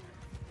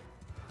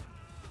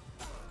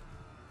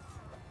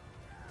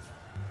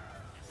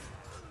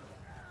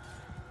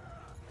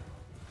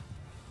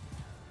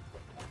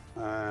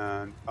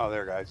 And oh,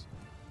 there, guys.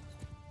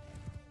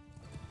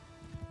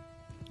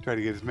 Try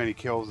to get as many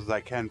kills as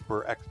I can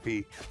for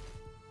XP.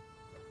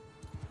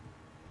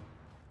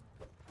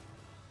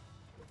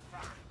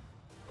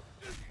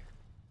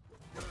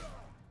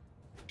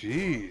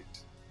 Jeez.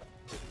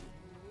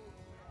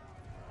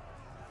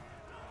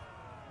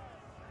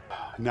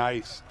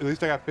 Nice. At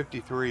least I got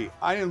 53.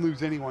 I didn't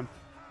lose anyone.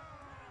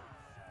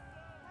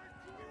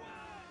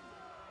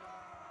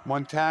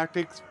 1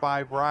 tactics,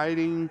 5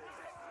 riding,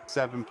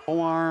 7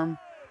 polearm.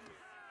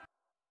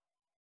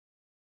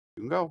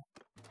 You can go.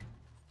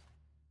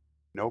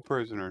 No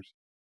prisoners.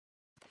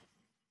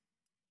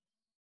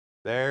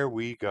 There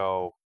we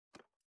go.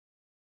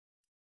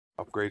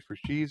 Upgrade for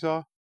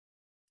Shiza.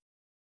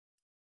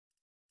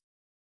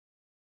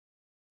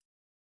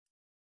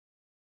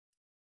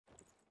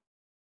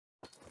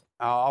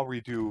 I'll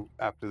redo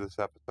after this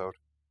episode.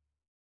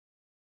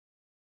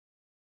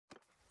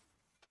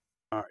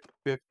 All right,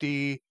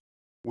 50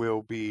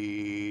 will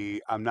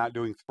be, I'm not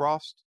doing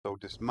thrust, so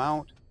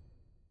dismount.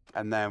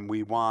 And then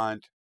we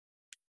want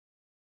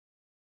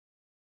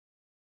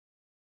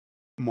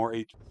more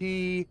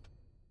HP,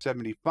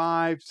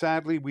 75.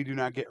 Sadly, we do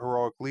not get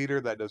heroic leader.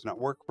 That does not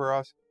work for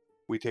us.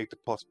 We take the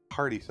plus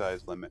party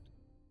size limit.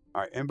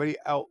 All right, anybody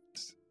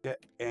else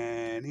get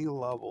any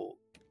level?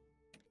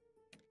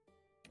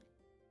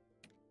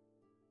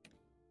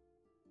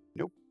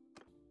 Nope.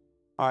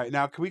 All right,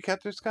 now can we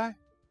catch this guy?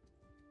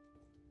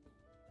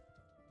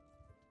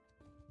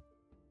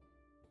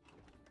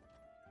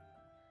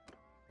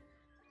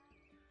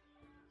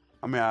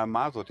 I mean, I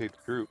might as well take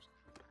the troops.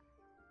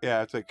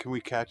 Yeah, it's like, can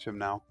we catch him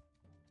now?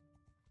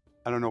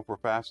 I don't know if we're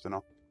fast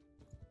enough.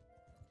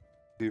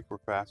 See if we're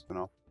fast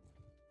enough.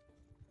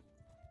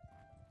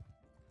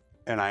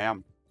 And I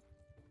am.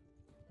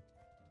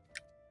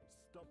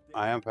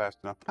 I am fast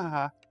enough.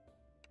 Haha.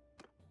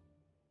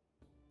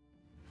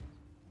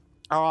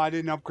 Oh, I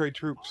didn't upgrade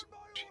troops.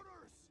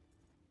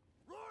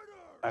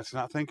 That's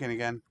not thinking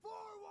again.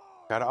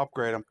 Gotta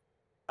upgrade them.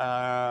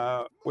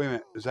 Wait a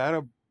minute. Is that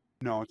a...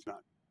 No, it's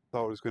not.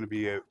 Thought it was going to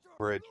be a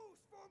bridge.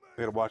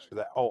 I gotta watch for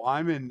that. Oh,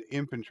 I'm in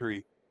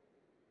infantry.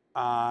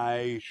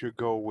 I should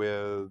go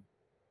with...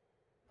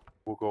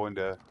 We'll go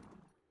into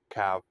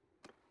cav.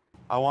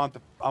 I want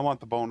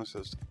the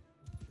bonuses.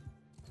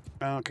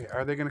 Okay,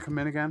 are they going to come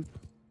in again?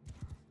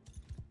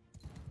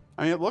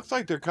 I mean, it looks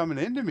like they're coming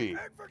into me.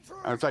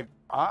 And it's like,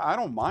 I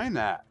don't mind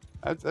that.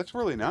 That's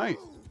really nice.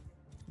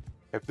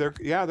 If they're,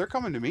 yeah, they're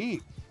coming to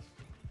me.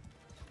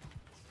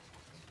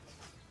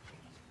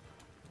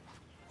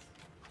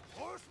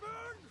 Horsemen,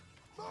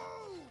 move!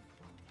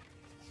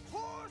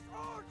 Horse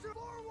archer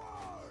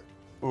forward!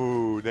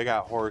 Ooh, they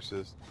got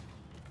horses.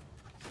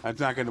 That's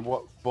not going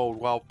to bode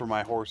well for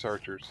my horse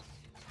archers.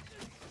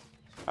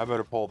 I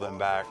better pull them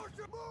back.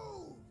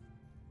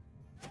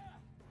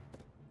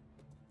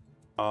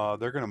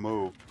 They're going to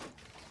move.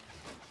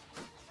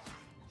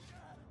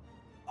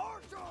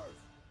 Archers,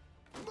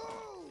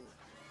 move!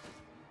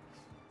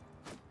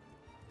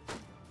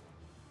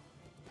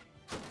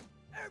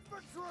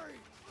 Infantry,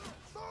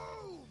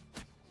 move!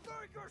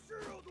 Make a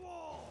shield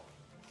wall!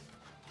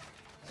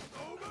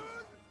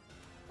 Bowmen,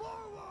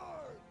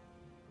 forward!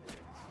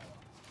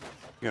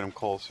 Get them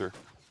closer.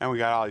 And we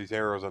got all these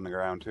arrows on the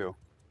ground, too.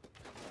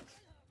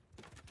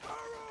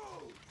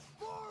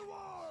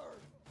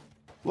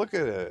 Look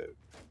at it.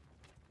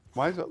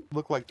 Why does it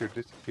look like they're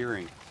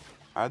disappearing?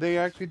 Are they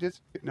actually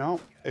disappearing? No,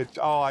 it's,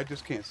 oh, I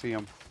just can't see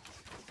them.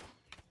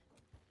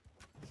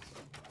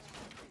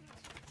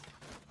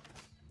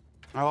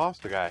 I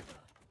lost a guy.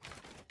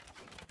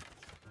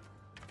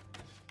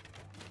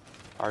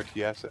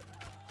 RTS it.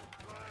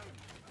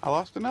 I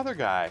lost another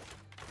guy.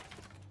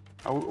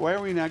 Oh, why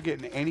are we not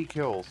getting any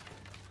kills?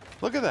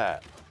 Look at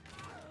that.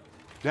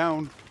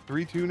 Down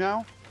 3-2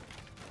 now?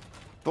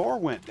 Thor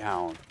went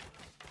down.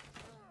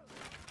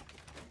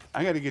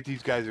 I gotta get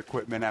these guys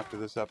equipment after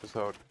this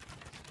episode.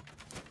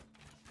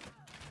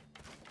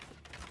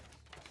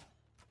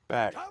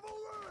 Back.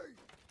 Cavalry,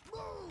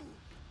 move!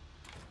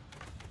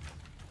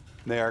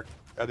 They are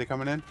they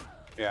coming in?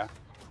 Yeah.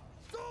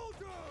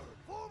 Soldier,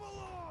 form a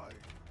line!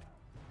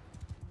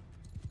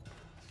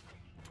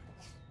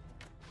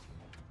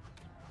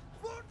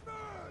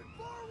 Footmen,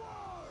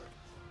 forward!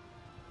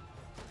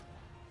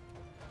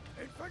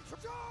 Infantry,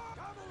 charge!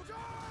 Cavalry, charge!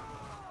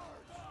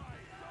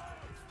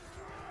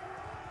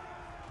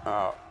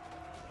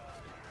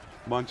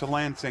 Bunch of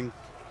lancing.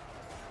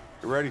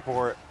 Get ready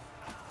for it.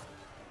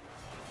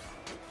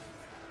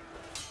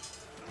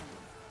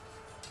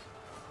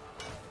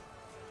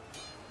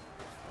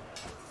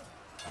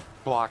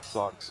 Block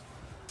sucks.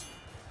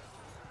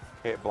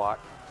 Hit block.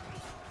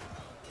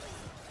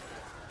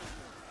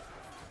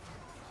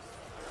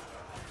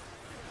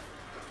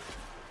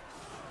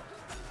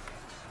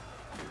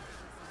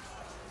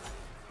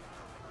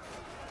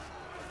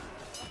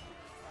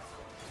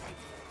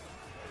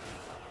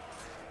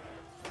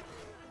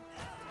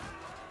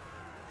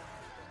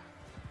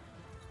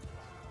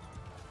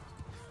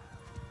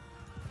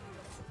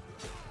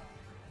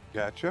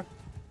 Gotcha.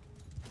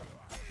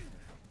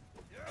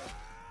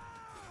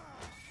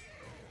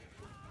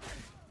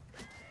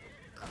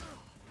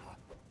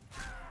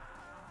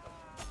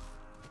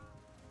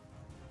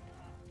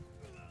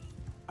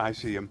 I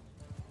see him.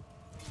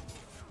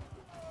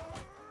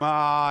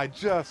 Ah, I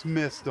just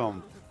missed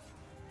him.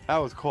 That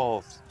was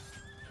close.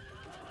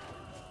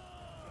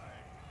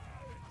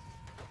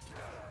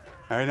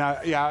 All right, now,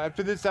 yeah,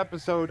 after this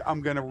episode,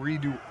 I'm going to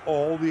redo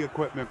all the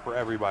equipment for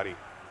everybody.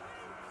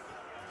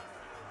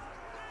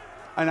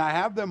 And I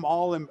have them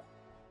all in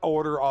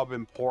order of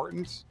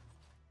importance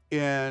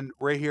in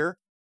right here.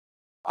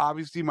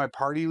 Obviously, my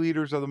party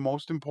leaders are the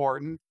most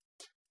important.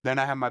 Then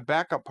I have my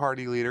backup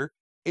party leader,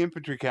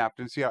 infantry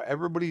captain. See how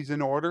everybody's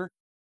in order?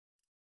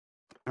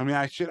 I mean,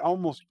 I should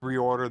almost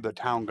reorder the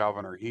town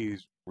governor.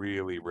 He's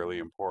really, really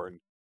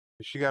important.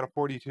 Has she got a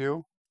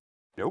 42?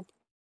 Nope.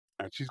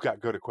 And she's got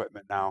good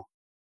equipment now.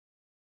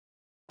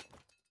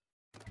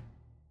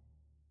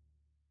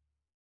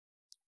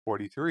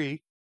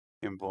 43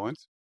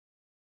 influence.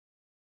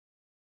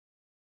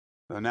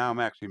 So now I'm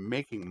actually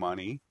making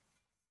money.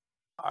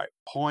 All right,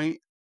 point.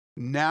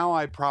 Now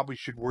I probably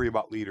should worry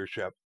about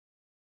leadership.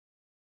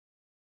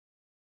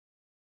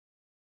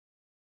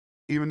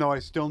 Even though I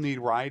still need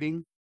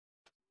riding,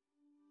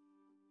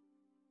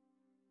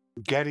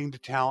 getting the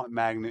talent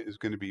magnet is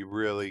going to be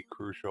really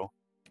crucial.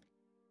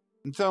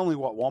 It's only,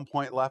 what, 1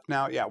 point left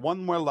now? Yeah,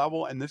 one more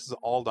level, and this is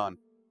all done.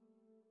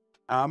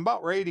 I'm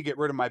about ready to get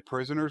rid of my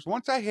prisoners.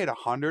 Once I hit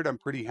 100, I'm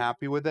pretty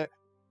happy with it.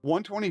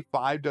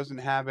 125 doesn't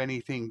have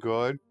anything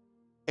good,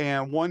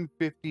 and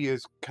 150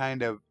 is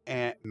kind of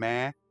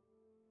meh.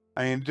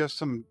 I mean, just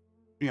some,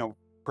 you know,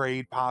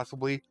 trade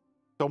possibly.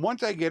 So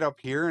once I get up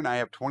here and I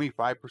have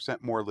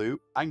 25% more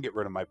loot, I can get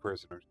rid of my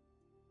prisoners.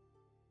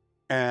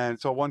 And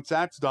so once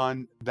that's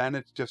done, then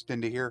it's just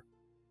into here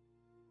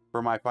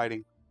for my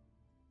fighting.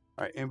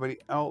 All right, anybody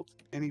else?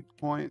 Any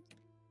point?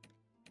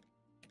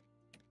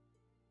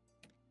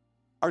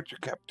 Archer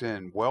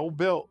Captain, well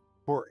built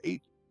for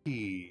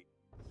HP.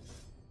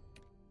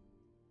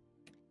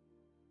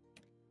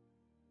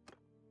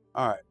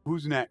 All right,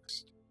 who's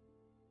next?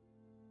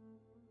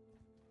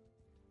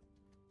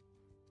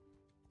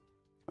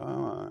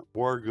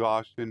 War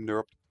Exhaustion, they're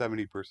up to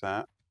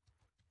 70%.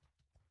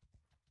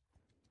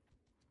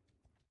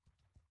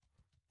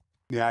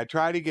 Yeah, I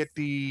try to get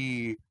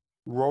the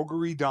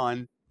roguery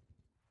done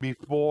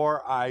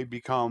before I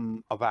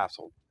become a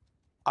vassal.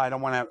 I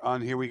don't want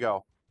to, here we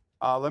go.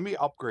 Let me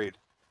upgrade.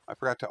 I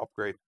forgot to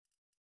upgrade.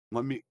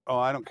 Let me, oh,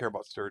 I don't care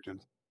about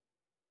sturgeons.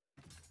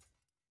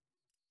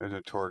 There's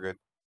a Torrid.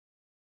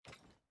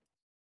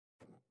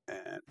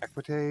 And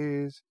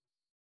Equites.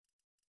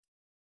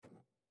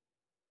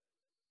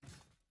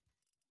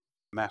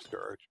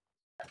 Master Arch.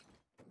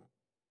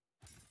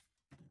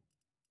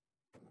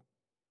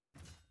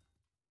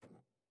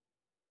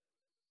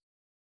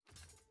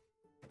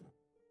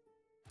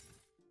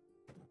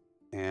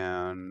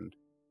 And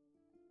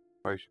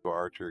I should go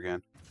Archer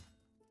again.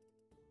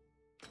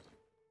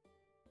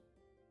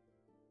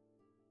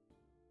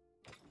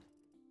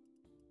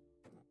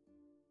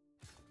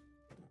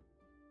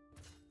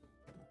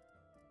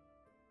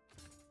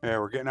 Yeah,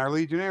 we're getting our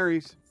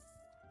legionaries.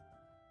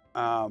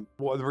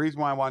 Well, the reason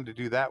why I wanted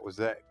to do that was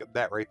that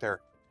right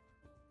there.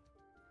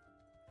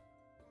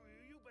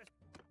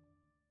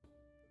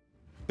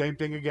 Same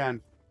thing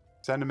again.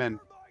 Send them in.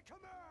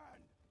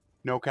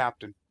 No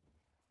captain.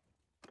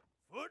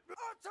 Footmen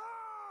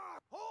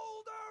attack!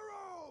 Hold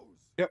arrows!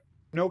 Yep,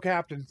 no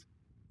captains.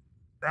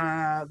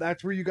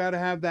 That's where you got to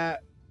have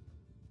that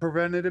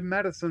preventative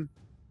medicine.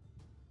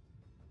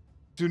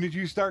 As soon as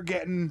you start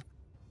getting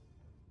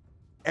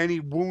any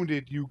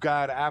wounded, you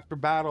got after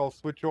battle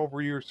switch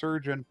over your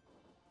surgeon.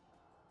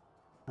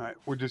 All right,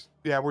 we're just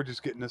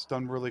getting this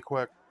done really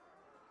quick,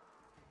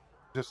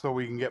 just so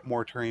we can get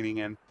more training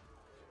in.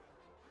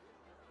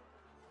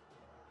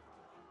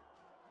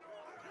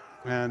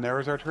 And there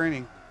is our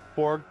training.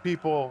 4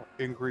 people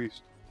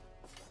increased.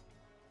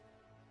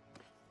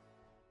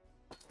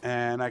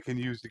 And I can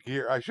use the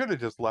gear. I should have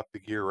just left the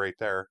gear right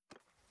there.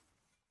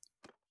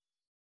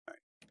 All right.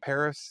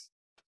 Paris,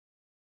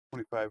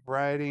 25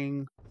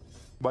 riding.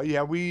 But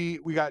yeah, we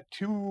got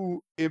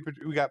 2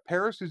 infantry. We got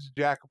Paris, who's a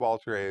jack of all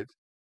trades.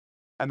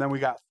 And then we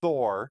got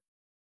Thor.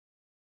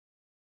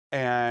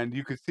 And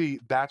you can see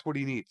that's what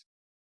he needs.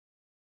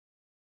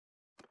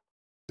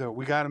 So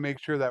we got to make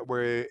sure that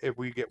if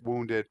we get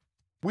wounded,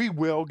 we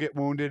will get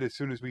wounded as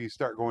soon as we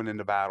start going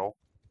into battle.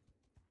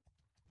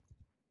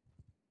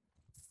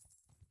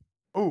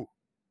 Ooh,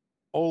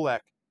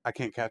 Olek. I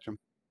can't catch him.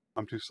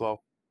 I'm too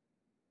slow.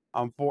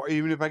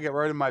 Even if I get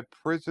rid of my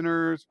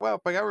prisoners. Well,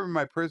 if I got rid of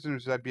my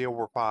prisoners, I'd be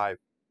over 5.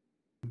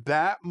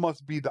 That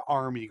must be the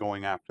army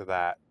going after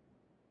that.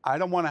 I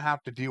don't want to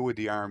have to deal with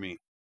the army.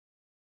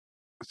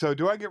 So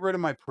do I get rid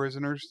of my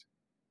prisoners?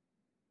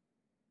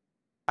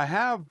 I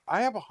have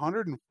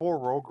 104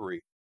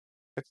 roguery.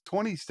 It's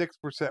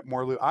 26%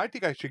 more loot. I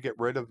think I should get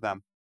rid of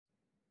them.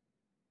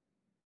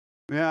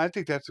 Yeah, I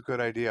think that's a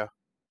good idea.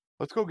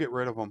 Let's go get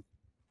rid of them.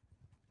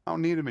 I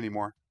don't need them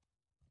anymore.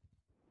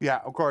 Yeah,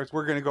 of course,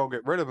 we're going to go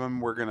get rid of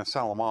him. We're going to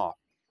sell him off.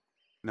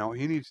 No,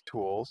 he needs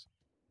tools.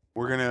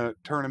 We're going to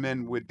turn him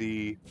in with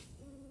the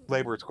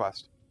laborer's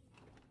quest.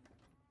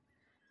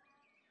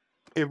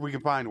 If we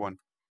can find one.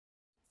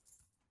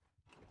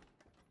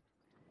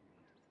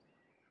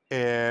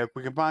 If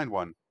we can find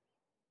one.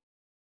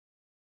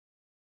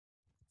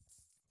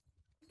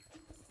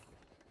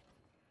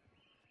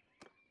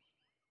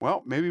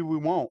 Well, maybe we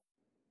won't.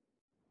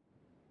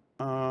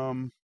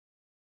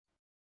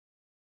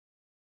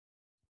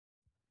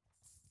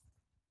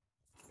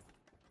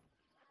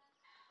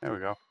 There we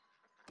go.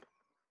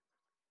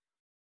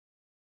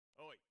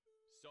 Oi,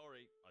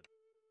 sorry.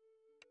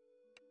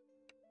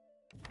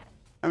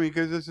 I mean,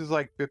 because this is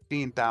like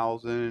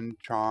 15,000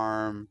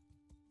 charm.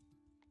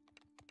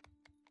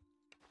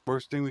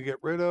 First thing we get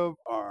rid of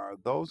are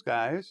those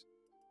guys.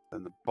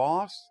 Then the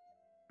boss,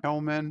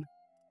 Hellman,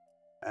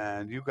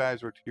 and you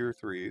guys are tier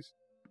 3s.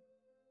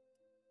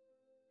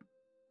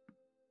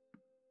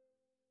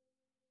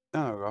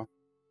 There we go.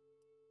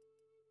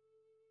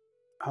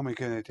 How many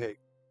can they take?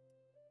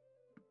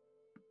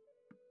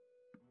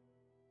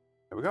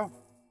 There we go.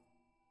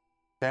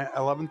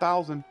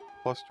 11,000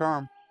 plus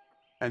charm.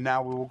 And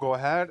now we will go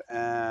ahead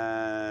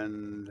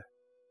and...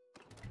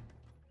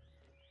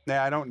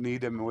 Yeah, I don't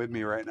need them with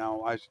me right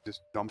now. I should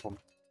just dump them.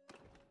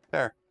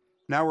 There.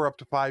 Now we're up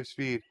to 5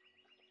 speed.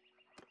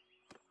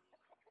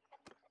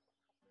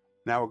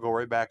 Now we'll go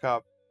right back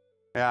up.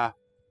 Yeah.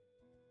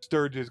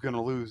 Sturge is going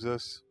to lose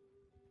this.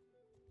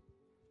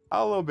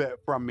 A little bit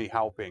from me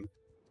helping.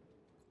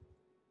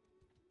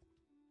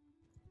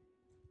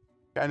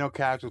 I know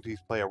casualties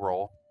play a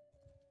role.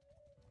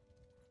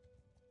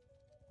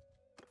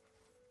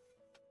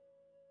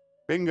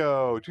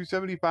 Bingo!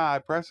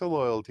 275. Press of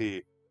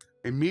loyalty.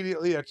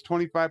 Immediately, that's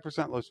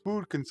 25% less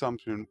food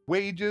consumption,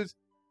 wages,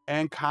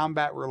 and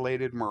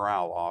combat-related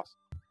morale loss.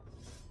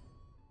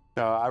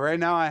 So right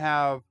now I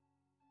have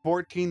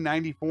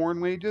 $14.94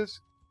 in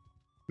wages.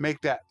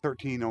 Make that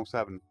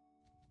 $13.07.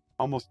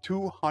 Almost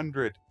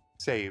 200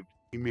 saved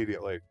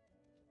immediately.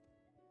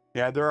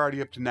 Yeah, they're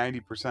already up to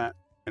 90%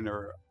 in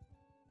their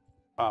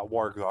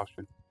war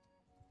exhaustion.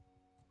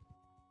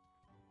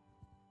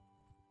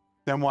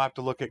 Then we'll have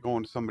to look at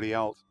going to somebody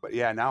else. But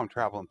yeah, now I'm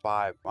traveling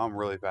 5. I'm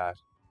really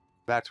fast.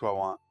 That's what I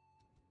want.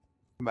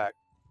 Come back.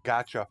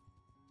 Gotcha.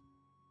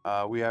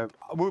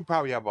 We'll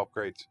probably have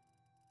upgrades.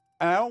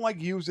 And I don't like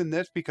using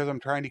this because I'm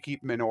trying to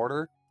keep them in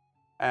order.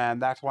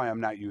 And that's why I'm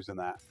not using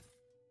that.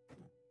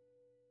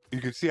 You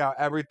can see how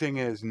everything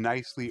is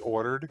nicely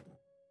ordered.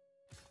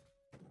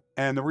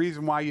 And the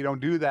reason why you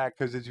don't do that,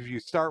 because if you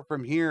start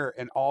from here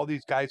and all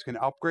these guys can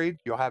upgrade,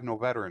 you'll have no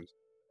veterans.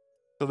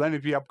 So then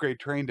if you upgrade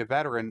train to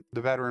veteran, the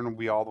veteran will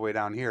be all the way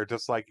down here,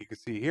 just like you can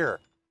see here.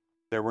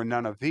 There were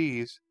none of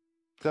these,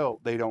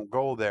 so they don't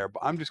go there.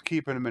 But I'm just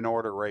keeping them in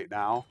order right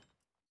now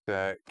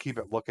to keep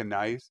it looking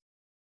nice.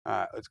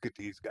 Let's get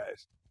these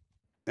guys.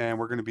 And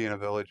we're going to be in a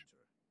village.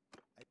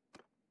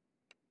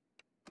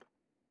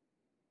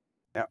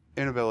 Yeah,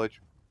 in a village.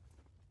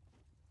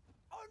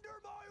 Under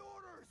my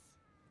orders.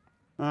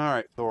 All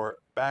right, Thor,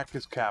 back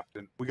as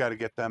captain. We got to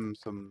get them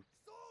some...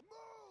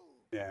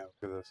 Yeah,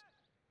 look at this.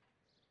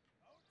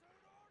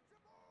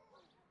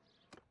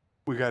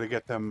 We got to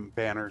get them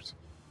banners.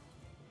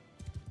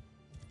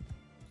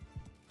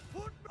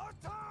 Foot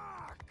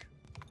attack!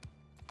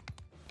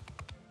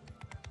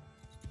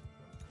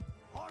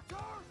 Archers,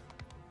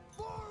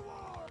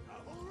 forward!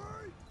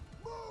 Cavalry,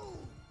 move!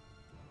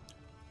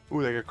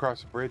 Ooh, they can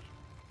cross the bridge.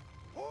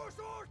 Horse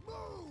arch,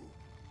 move!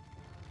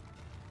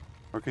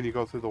 Or can you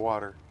go through the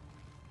water?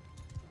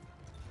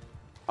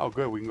 Oh,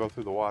 good. We can go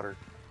through the water.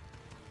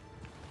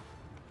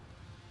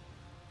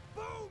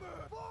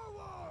 Boomer!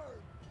 Forward!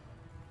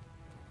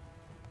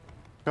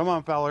 Come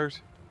on,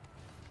 fellers.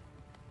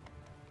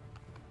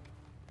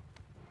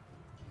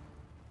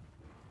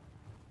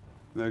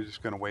 They're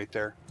just going to wait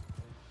there.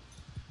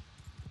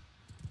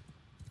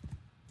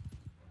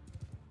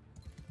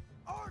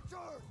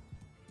 Archers!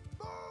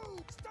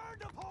 Move!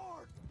 Stand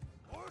apart!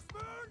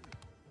 Horsemen!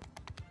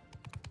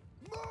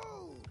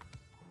 Move!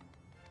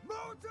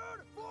 Mounted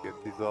forward!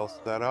 Get these all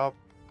set up.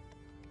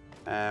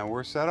 And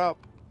we're set up.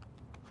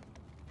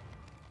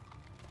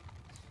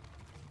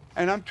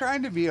 And I'm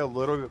trying to be a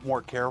little bit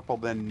more careful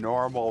than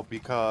normal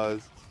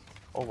because...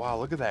 Oh, wow,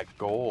 look at that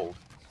gold.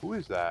 Who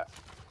is that?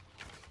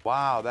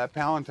 Wow, that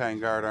Palatine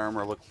Guard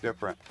armor looks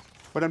different.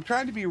 But I'm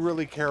trying to be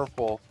really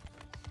careful.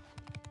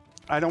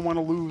 I don't want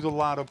to lose a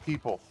lot of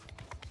people.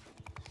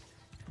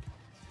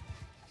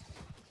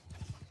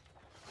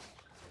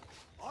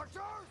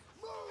 Archers,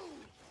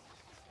 move!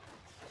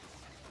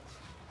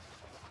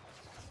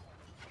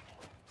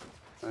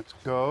 Let's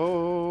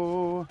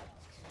go.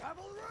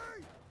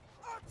 Cavalry,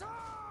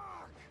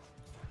 attack!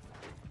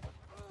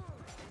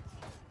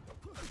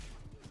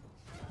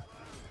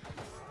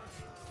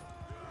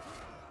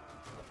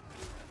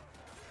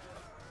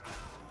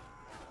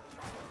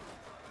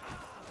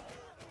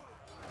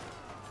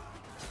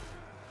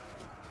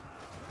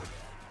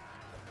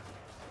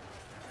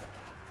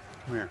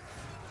 Come here.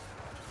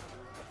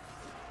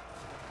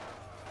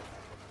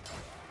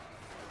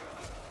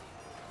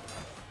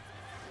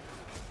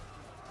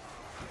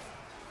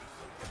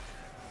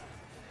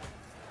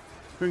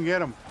 Couldn't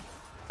get him.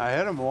 I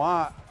hit him a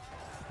lot.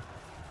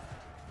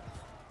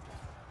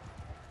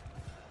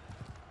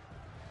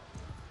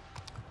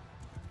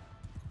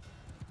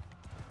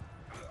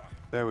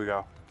 There we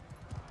go.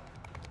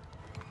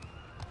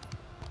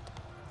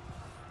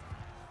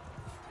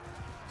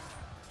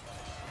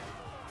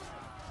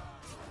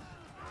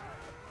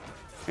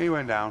 He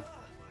went down.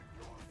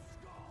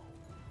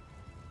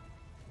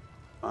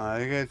 I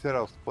think I said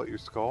I'll split your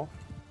skull.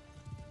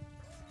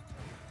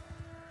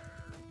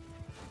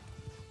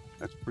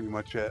 That's pretty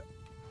much it.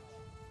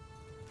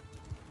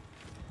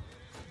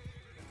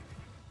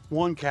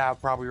 One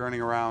cab probably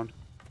running around.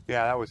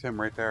 Yeah, that was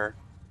him right there.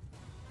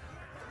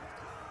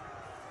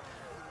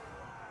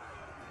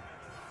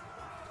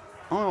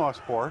 Only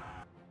lost 4.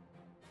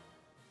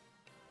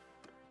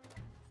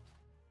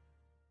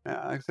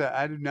 Yeah, like I said,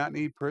 I do not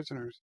need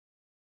prisoners.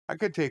 I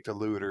could take the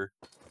looter.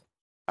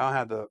 I don't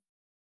have the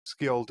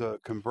skill to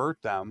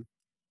convert them.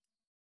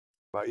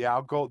 But yeah,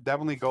 I'll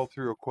definitely go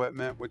through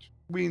equipment, which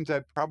means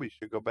I probably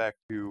should go back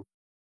to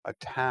a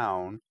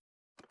town.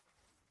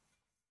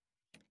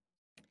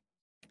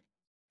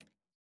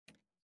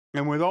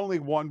 And with only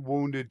 1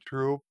 wounded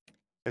troop,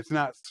 it's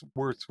not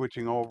worth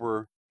switching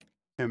over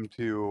him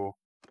to...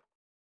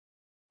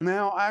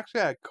 Now,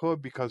 actually I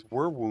could because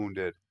we're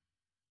wounded.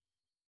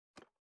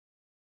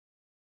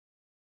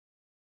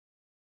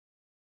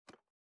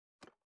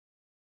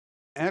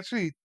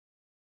 Actually,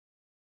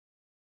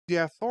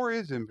 yeah, Thor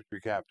is infantry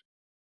captain.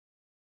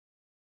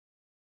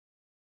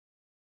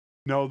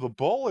 No, the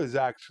bull is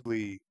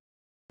actually...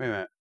 Wait a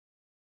minute.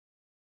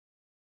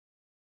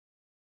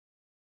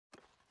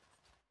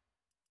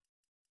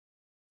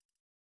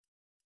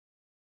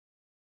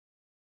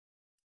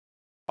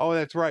 Oh,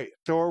 that's right.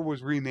 Thor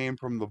was renamed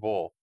from the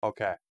bull.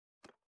 Okay.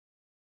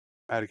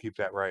 I had to keep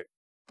that right.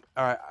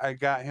 All right, I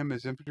got him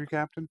as infantry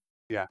captain.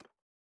 Yeah.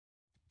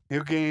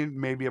 He'll gain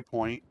maybe a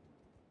point.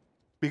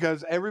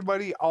 Because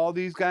everybody, all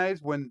these guys,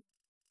 when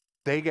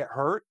they get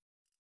hurt,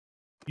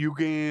 you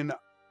gain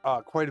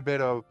quite a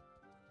bit of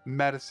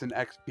medicine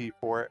XP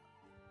for it.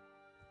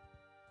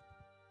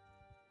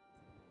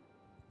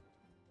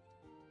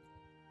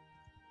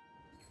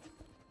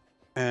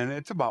 And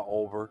it's about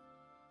over.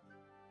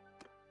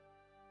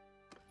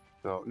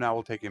 So now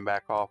we'll take him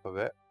back off of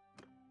it.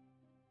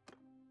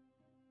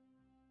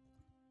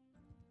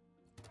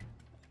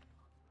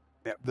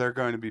 Yep, they're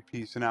going to be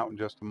peacing out in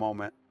just a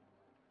moment.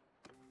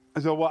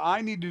 So what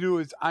I need to do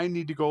is I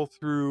need to go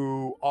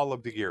through all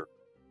of the gear.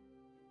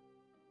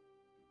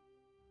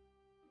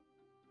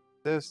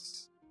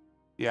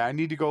 Yeah, I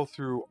need to go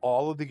through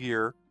all of the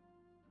gear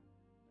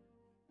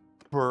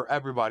for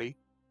everybody.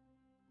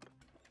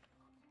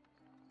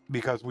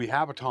 Because we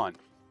have a ton.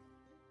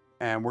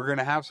 And we're going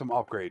to have some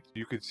upgrades.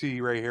 You can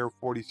see right here,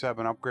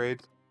 47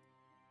 upgrades.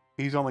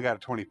 He's only got a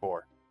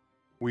 24.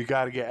 We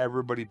got to get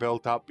everybody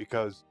built up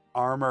because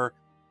armor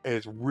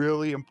is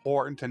really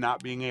important to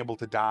not being able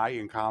to die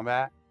in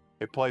combat.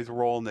 It plays a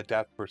role in the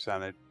death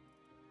percentage.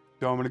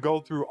 So I'm going to go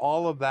through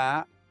all of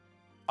that.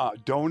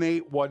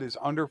 Donate what is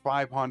under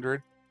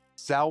 500.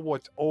 Sell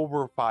what's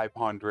over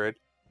 500.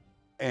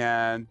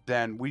 And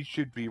then we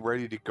should be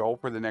ready to go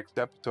for the next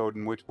episode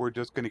in which we're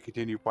just going to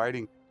continue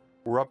fighting.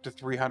 We're up to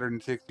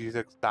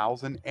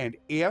 366,000. And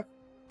if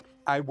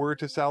I were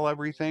to sell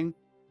everything,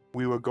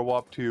 we would go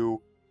up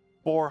to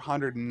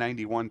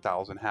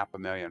 491,000,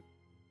 500,000.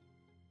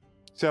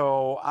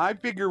 So I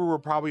figure we're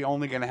probably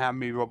only going to have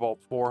maybe about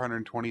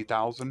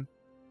 420,000,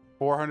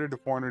 400 to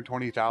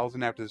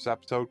 420,000 after this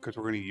episode, because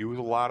we're going to use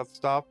a lot of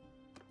stuff.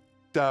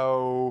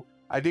 So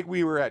I think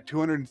we were at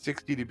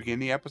 260 to begin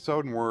the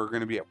episode, and we're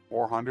going to be at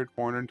 400,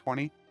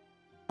 420,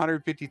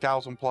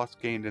 150,000 plus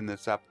gained in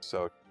this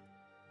episode.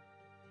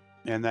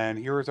 And then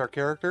here is our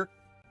character.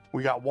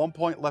 We got 1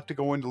 point left to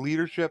go into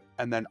leadership,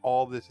 and then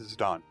all this is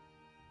done.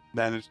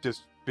 Then it's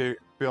just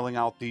filling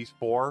out these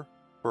 4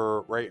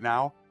 for right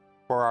now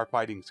for our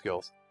fighting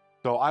skills.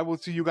 So I will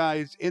see you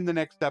guys in the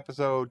next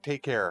episode.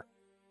 Take care,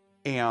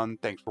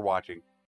 and thanks for watching.